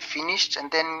 and I finished,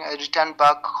 and then I returned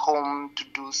back home to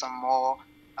do some more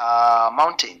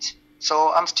mountains.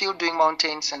 So I'm still doing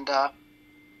mountains, and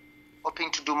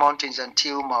hoping to do mountains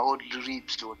until my old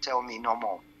ribs will tell me no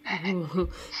more.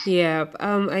 Yeah,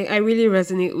 I really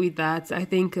resonate with that. I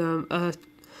think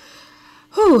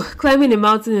climbing a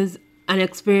mountain is an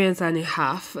experience and a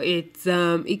half. It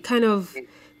kind of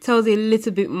tells you a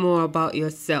little bit more about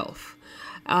yourself.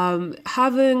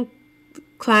 Having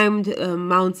climbed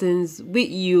mountains with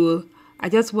you, I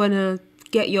just want to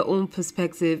get your own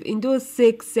perspective in those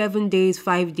 6, 7 days,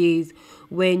 5 days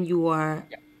when you are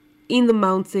in the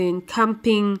mountain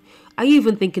camping. Are you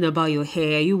even thinking about your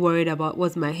hair? Are you worried about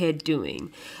what's my hair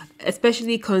doing?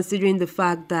 Especially considering the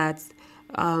fact that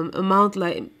a mount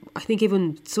like, I think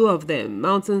even 2 of them,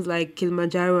 mountains like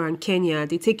Kilimanjaro and Kenya,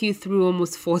 they take you through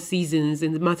almost 4 seasons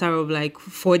in the matter of like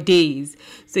 4 days.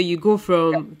 So you go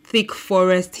from thick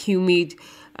forest, humid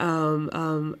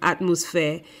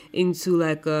atmosphere into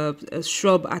like a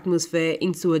shrub atmosphere,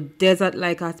 into a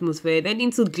desert-like atmosphere, then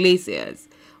into glaciers,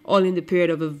 all in the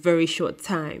period of a very short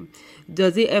time.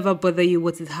 Does it ever bother you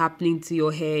what is happening to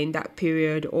your hair in that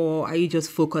period, or are you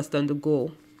just focused on the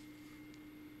goal?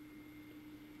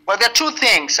 Well, there are 2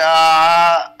 things.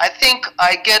 I think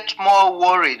I get more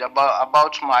worried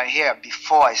about my hair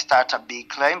before I start a big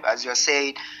climb. As you're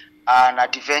saying, an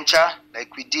adventure,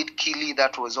 like we did Kili,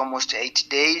 that was almost 8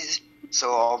 days.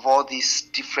 So of all these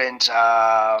different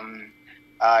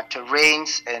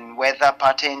terrains and weather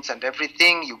patterns and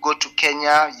everything. You go to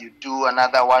Kenya, you do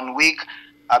another 1 week.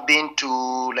 I've been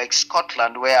to like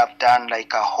Scotland, where I've done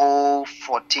like a whole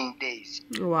 14 days.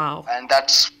 Wow. And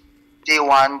that's day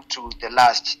one to the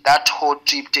last. That whole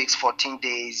trip takes 14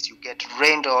 days. You get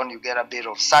rained on, you get a bit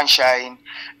of sunshine,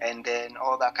 and then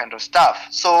all that kind of stuff.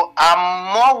 So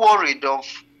I'm more worried of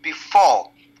before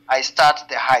I start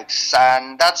the hikes.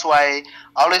 And that's why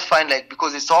I always find, like,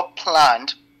 because it's all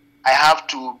planned, I have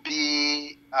to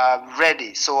be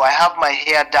ready. So I have my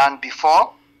hair done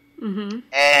before,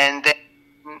 and then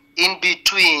in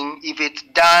between, if it's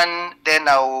done, then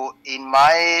I'll, in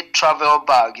my travel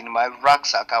bag, in my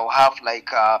rucksack, I'll have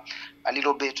like a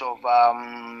little bit of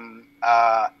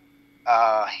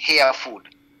hair food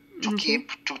to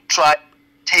keep, to try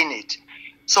maintain it.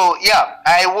 So yeah,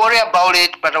 I worry about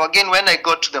it, but again, when I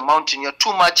got to the mountain, you're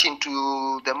too much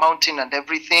into the mountain and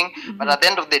everything. But at the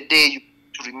end of the day, you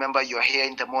to remember your hair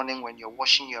in the morning when you're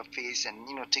washing your face and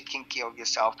taking care of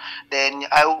yourself. Then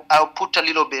I'll put a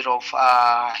little bit of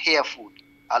hair food,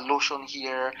 a lotion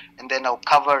here, and then I'll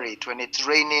cover it. When it's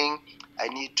raining, I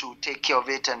need to take care of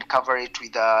it and cover it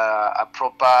with a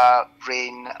proper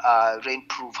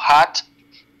rainproof hat,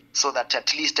 so that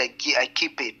at least I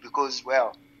keep it, because,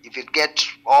 well, if it gets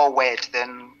all wet,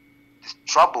 then it's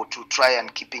trouble to try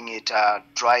and keeping it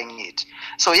drying it.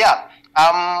 So yeah,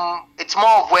 it's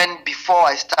more of when before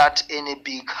I start any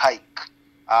big hike,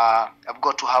 I've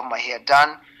got to have my hair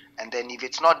done, and then if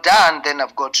it's not done, then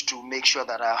I've got to make sure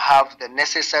that I have the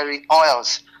necessary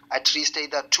oils, at least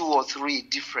either 2 or 3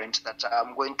 different, that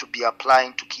I'm going to be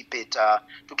applying to keep it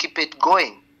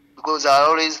going. Because I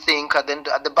always think at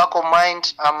the back of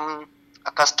mind, I'm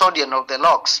a custodian of the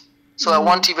locks. So I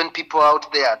want even people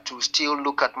out there to still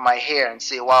look at my hair and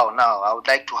say, wow, now I would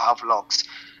like to have locks.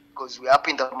 Because we're up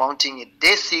in the mountain in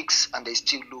day 6 and they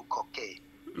still look okay.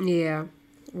 Yeah,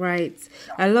 right.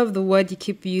 I love the word you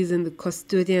keep using, the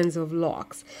custodians of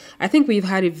locks. I think we've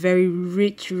had a very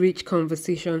rich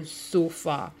conversation so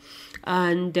far.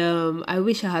 And I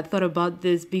wish I had thought about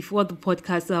this before the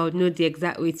podcast, so I would know the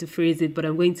exact way to phrase it, but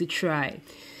I'm going to try.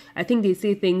 I think they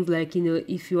say things like,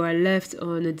 if you are left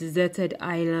on a deserted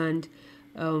island,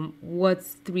 what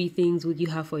 3 things would you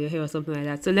have for your hair, or something like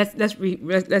that. So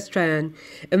let's try and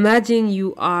imagine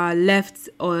you are left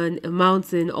on a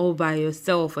mountain all by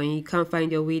yourself and you can't find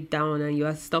your way down and you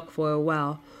are stuck for a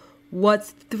while. What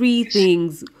 3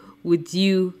 things would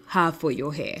you have for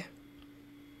your hair?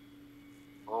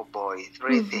 Oh boy,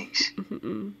 3 things.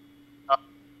 3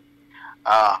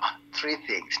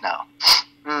 things now.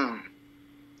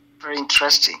 Very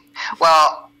interesting.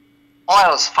 Well,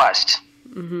 oils first.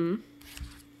 So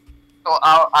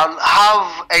I'll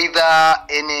have either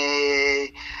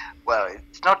any. Well,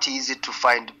 it's not easy to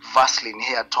find Vaseline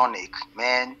hair tonic,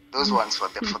 man. Those ones for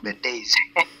the days.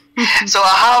 So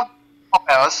I have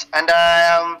oils, and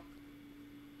I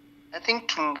think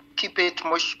to keep it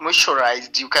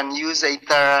moisturized, you can use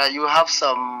either you have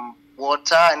some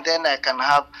water, and then I'd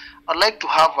like to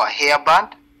have a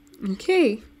hairband.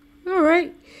 Okay, all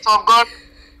right. So I've got,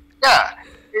 yeah,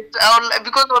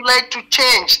 because I would like to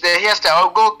change the hairstyle.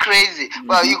 I'll go crazy.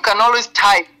 Well, you can always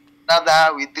tie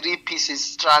another with 3 pieces,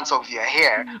 strands of your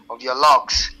hair, of your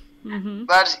locks.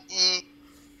 But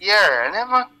yeah, I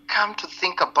never come to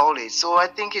think about it. So I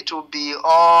think it will be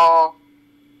all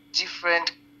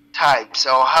different types.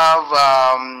 I'll have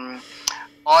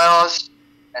oils,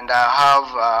 and I'll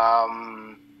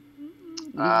have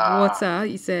water,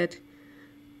 you said.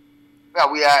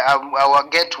 Yeah, I will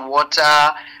get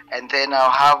water, and then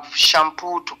I'll have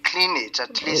shampoo to clean it,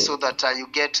 at least so that you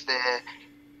get the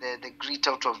grit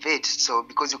out of it. So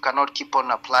because you cannot keep on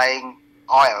applying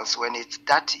oils when it's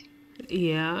dirty.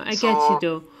 Yeah, I get you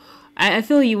though. I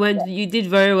feel you did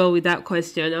very well with that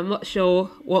question. I'm not sure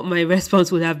what my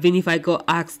response would have been if I got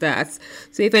asked that.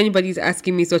 So if anybody's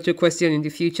asking me such a question in the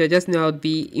future, just know I'll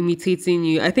be imitating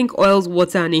you. I think oils,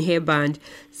 water, and a hairband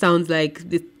sounds like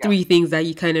the 3 things that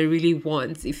you kind of really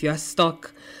want if you're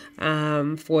stuck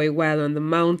for a while on the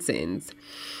mountains.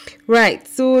 Right,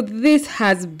 so this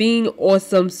has been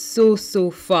awesome so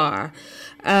far.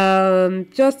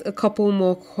 Just a couple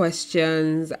more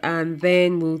questions and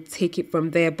then we'll take it from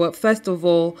there. But first of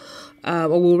all, or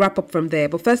we'll wrap up from there.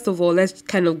 But first of all, let's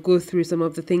kind of go through some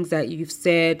of the things that you've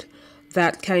said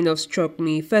that kind of struck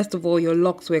me. First of all, your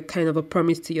locks were kind of a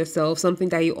promise to yourself, something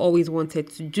that you always wanted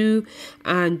to do,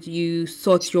 and you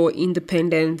sought your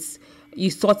independence. You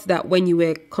sought that when you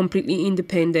were completely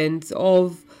independent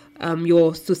of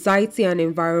your society and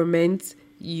environment,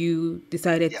 you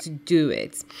decided Yeah. to do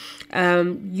it.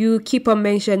 You keep on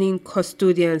mentioning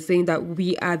custodians, saying that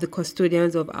we are the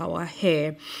custodians of our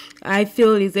hair. I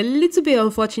feel it's a little bit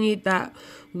unfortunate that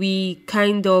we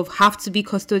kind of have to be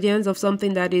custodians of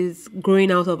something that is growing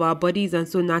out of our bodies and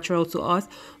so natural to us.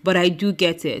 But I do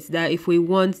get it that if we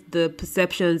want the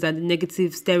perceptions and the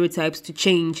negative stereotypes to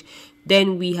change,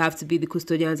 then we have to be the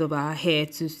custodians of our hair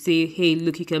to say, hey,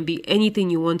 look, you can be anything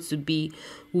you want to be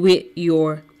with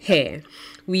your hair.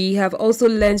 We have also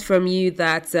learned from you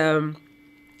that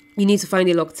you need to find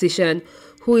a loctician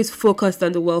who is focused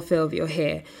on the welfare of your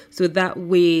hair. So that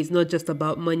way it's not just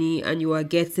about money and you are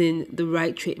getting the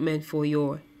right treatment for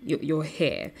your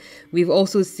hair. We've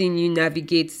also seen you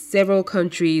navigate several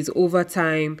countries over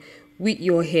time with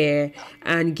your hair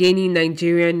and gaining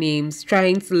Nigerian names,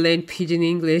 trying to learn Pidgin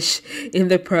English in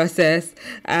the process.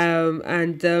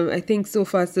 I think so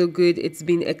far so good. It's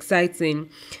been exciting.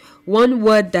 One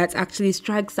word that actually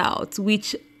strikes out,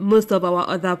 which most of our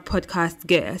other podcast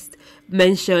guests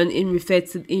mention in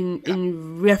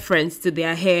reference to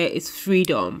their hair, is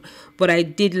freedom. But I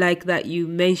did like that you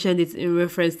mentioned it in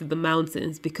reference to the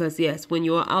mountains, because yes, when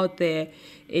you're out there,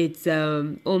 it's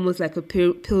almost like a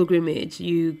pilgrimage.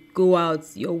 You go out,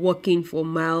 you're walking for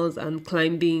miles and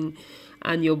climbing,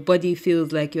 and your body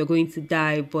feels like you're going to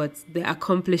die, but the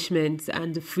accomplishments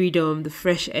and the freedom, the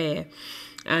fresh air,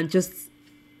 and just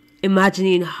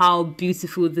imagining how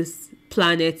beautiful this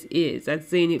planet is and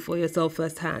seeing it for yourself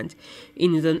firsthand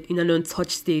in an untouched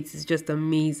state is just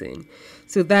amazing.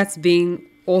 So that's been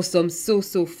awesome so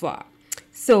far.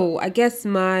 So I guess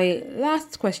my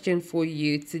last question for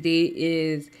you today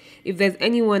is, if there's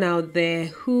anyone out there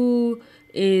who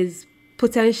is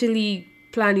potentially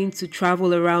planning to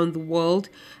travel around the world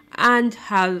and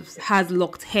has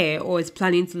locked hair or is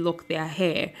planning to lock their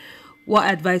hair, what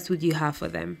advice would you have for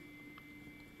them?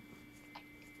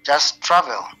 Just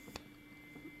travel.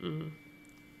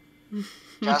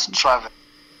 Just travel.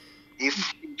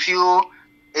 If you,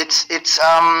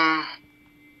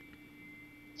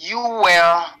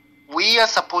 we are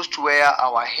supposed to wear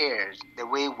our hair the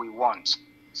way we want.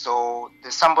 So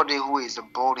there's somebody who is a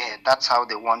bald head, that's how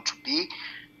they want to be.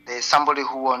 There's somebody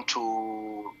who want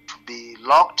to be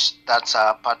locked, that's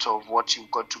a part of what you've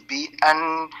got to be.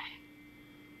 And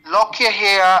lock your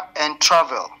hair and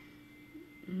travel.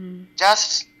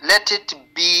 Just let it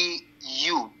be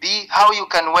you. Be how you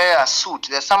can wear a suit.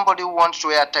 There's somebody who wants to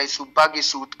wear a tie suit, baggy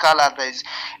suit, color.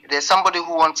 There's somebody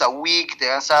who wants a wig.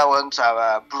 There's someone wants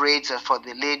braids for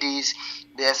the ladies.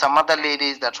 There's some other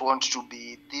ladies that want to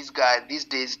be this guy. These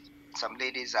days, some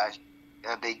ladies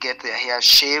they get their hair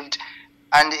shaved,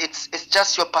 and it's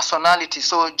just your personality.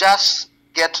 So just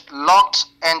get locked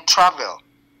and travel.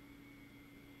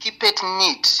 Keep it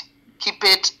neat. Keep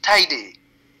it tidy.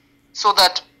 So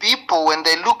that people, when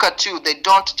they look at you, they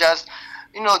don't just,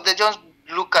 they just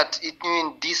look at it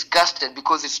being disgusted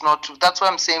because it's not true. That's why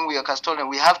I'm saying we are custodian.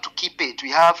 We have to keep it.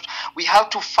 We have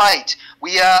to fight.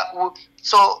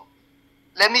 So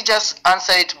let me just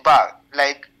answer it back.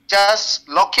 Like, just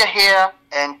lock your hair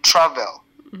and travel.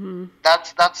 Mm-hmm.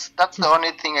 That's the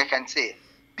only thing I can say.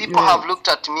 People have looked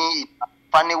at me in a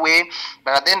funny way,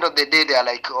 but at the end of the day, they are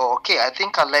like, oh, okay, I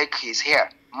think I like his hair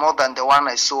more than the one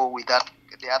I saw with the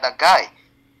other guy.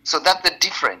 So that's the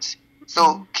difference.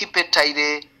 So keep it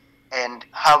tidy and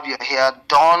have your hair.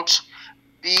 Don't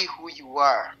be who you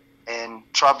are and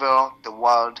travel the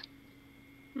world.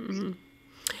 Mm-hmm.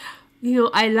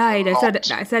 I lied. I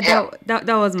said that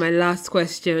was my last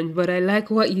question, but I like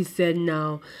what you said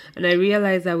now, and I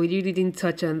realized that we really didn't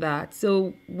touch on that.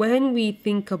 So when we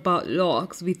think about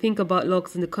locks, we think about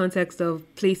locks in the context of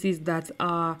places that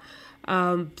are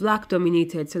black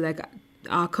dominated. So like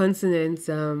our continent,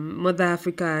 Mother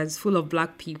Africa is full of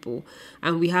black people,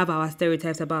 and we have our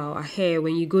stereotypes about our hair.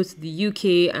 When you go to the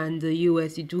UK and the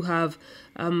US, you do have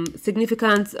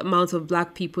significant amounts of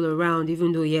black people around,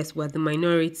 even though yes, we're the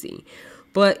minority.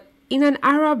 But in an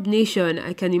Arab nation,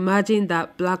 I can imagine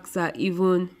that blacks are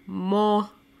even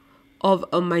more of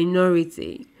a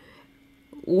minority.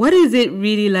 What is it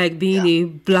really like being a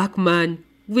black man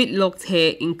with locked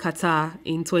hair in Qatar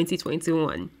in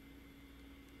 2021?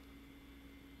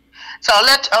 So I'll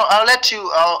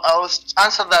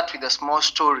answer that with a small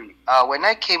story. When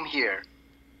I came here,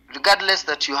 regardless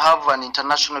that you have an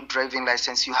international driving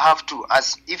license, you have to,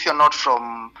 as if you're not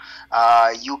from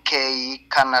UK,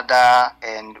 Canada,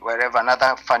 and wherever,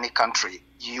 another funny country,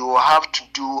 you have to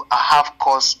do a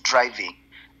half-course driving.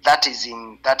 That is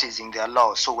in their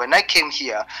law. So when I came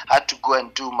here, I had to go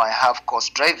and do my half-course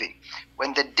driving.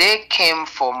 When the day came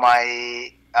for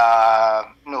my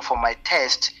for my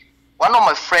test, one of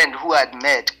my friends who I had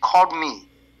met called me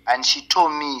and she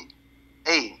told me,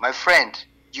 hey, my friend,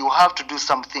 you have to do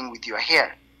something with your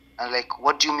hair. I'm like,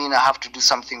 what do you mean I have to do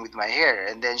something with my hair?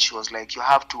 And then she was like, you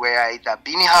have to wear either a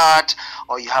beanie hat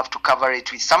or you have to cover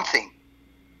it with something.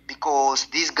 Because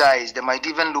these guys, they might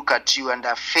even look at you and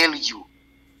fail you.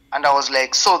 And I was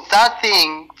like, so that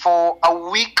thing for a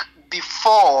week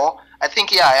before,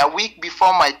 a week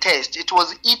before my test, it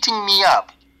was eating me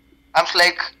up. I'm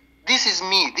like, this is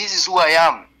me, this is who I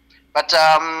am. But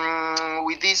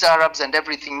with these Arabs and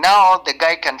everything, now the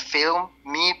guy can film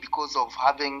me because of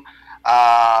having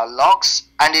locks,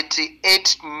 and it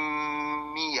ate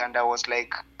me. And I was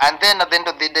like, and then at the end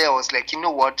of the day, I was like, you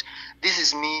know what? This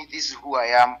is me, this is who I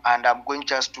am, and I'm going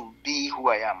just to be who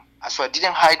I am. So I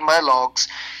didn't hide my locks,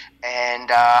 and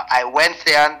I went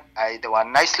there. They were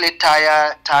nicely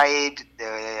tied.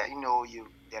 They're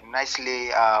nicely,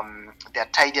 they're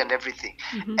tidy and everything,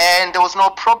 and there was no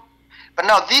problem. But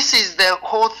now this is the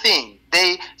whole thing.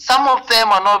 Some of them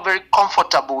are not very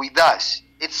comfortable with us.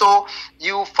 It's so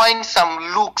you find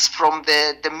some looks from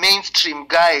the mainstream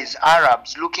guys,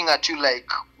 Arabs, looking at you like,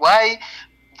 why?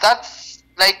 That's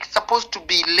like supposed to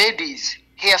be ladies'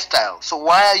 hairstyle. So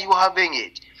why are you having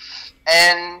it?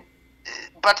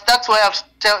 But that's why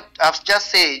I've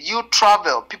just said, you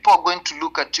travel, people are going to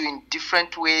look at you in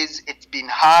different ways. It's been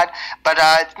hard, but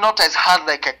it's not as hard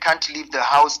like I can't leave the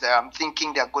house there. I'm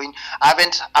thinking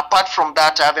apart from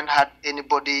that, I haven't had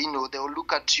anybody, they will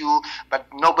look at you, but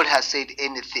nobody has said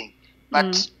anything.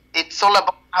 But it's all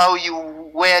about how you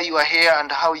wear your hair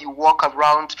and how you walk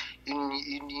around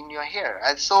in your hair.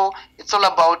 And so it's all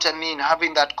about,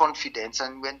 having that confidence.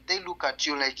 And when they look at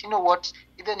you like, you know what,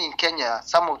 even in Kenya,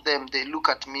 some of them, they look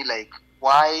at me like,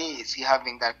 why is he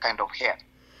having that kind of hair?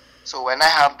 So when I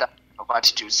have that kind of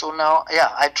attitude, so now,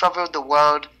 I travel the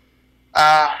world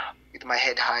with my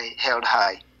head held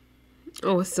high.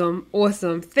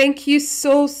 Awesome. Thank you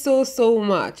so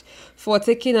much for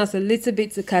taking us a little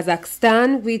bit to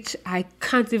Kazakhstan, which I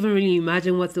can't even really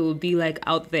imagine what it would be like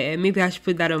out there. Maybe I should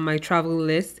put that on my travel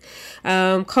list.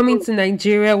 Coming to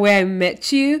Nigeria, where I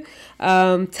met you,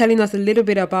 telling us a little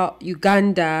bit about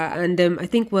Uganda, and I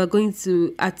think we're going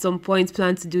to, at some point,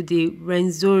 plan to do the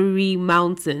Rwenzori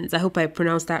Mountains. I hope I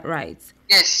pronounced that right.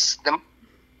 Yes, the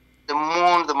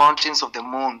mountains of the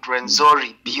moon,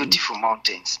 Rwenzori, beautiful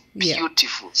mountains,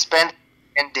 beautiful. Yeah. Spent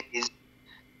 10 days,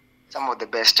 some of the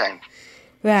best time.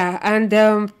 Yeah,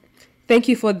 and thank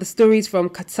you for the stories from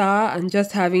Qatar and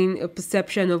just having a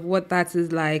perception of what that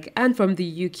is like, and from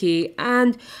the UK.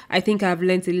 And I think I've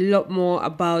learned a lot more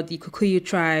about the Kikuyu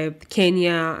tribe,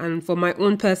 Kenya, and for my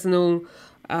own personal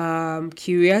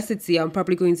curiosity, I'm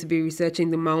probably going to be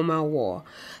researching the Mau Mau War.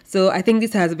 So I think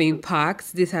this has been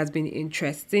packed. This has been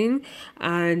interesting.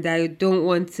 And I don't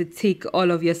want to take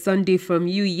all of your Sunday from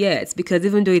you yet, because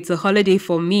even though it's a holiday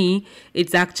for me,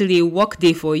 it's actually a work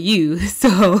day for you.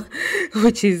 So,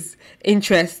 which is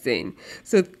interesting.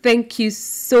 So thank you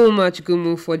so much,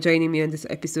 Gumu, for joining me on this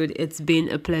episode. It's been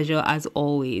a pleasure, as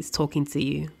always, talking to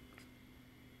you.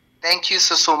 Thank you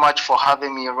so much for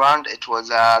having me around. It was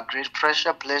a great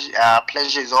pleasure.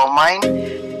 Pleasure is all mine.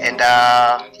 And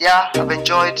I've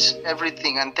enjoyed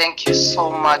everything. And thank you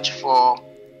so much for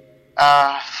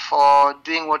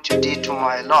doing what you did to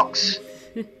my locks.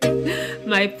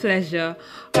 My pleasure.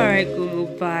 All right,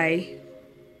 Gumu, bye.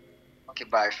 Okay,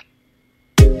 bye.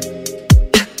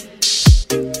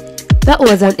 That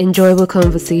was an enjoyable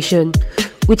conversation,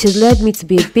 which has led me to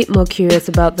be a bit more curious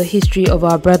about the history of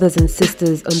our brothers and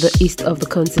sisters on the east of the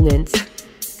continent.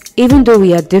 Even though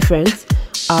we are different,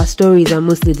 our stories are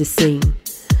mostly the same.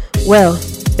 Well,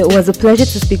 it was a pleasure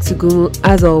to speak to Gumu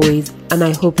as always, and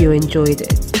I hope you enjoyed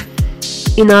it.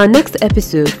 In our next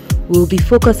episode, we'll be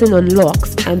focusing on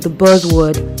locks and the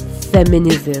buzzword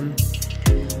feminism.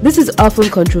 This is often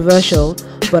controversial,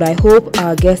 but I hope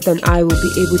our guest and I will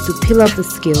be able to peel up the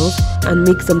scales and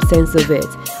make some sense of it,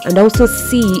 and also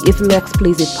see if locks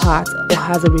plays a part or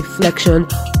has a reflection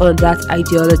on that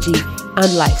ideology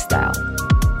and lifestyle.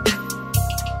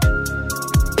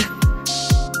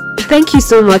 Thank you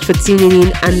so much for tuning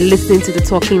in and listening to the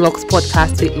Talking Locks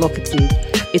podcast with Lockitude.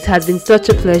 It has been such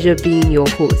a pleasure being your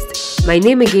host. My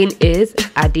name again is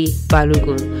Adi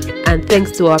Balogun, and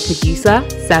thanks to our producer,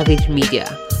 Savage Media.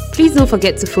 Please don't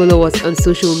forget to follow us on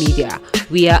social media.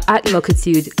 We are at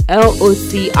Lockitude,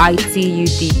 Locitude,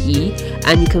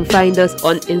 and you can find us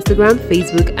on Instagram,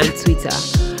 Facebook, and Twitter.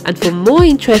 And for more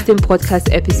interesting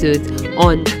podcast episodes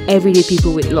on Everyday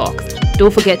People with Locks,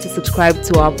 don't forget to subscribe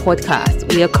to our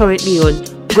podcast. We are currently on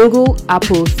Google,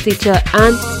 Apple, Stitcher,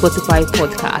 and Spotify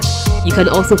podcasts. You can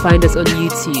also find us on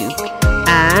YouTube.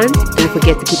 And don't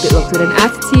forget to keep it locked with an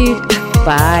attitude.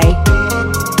 Bye.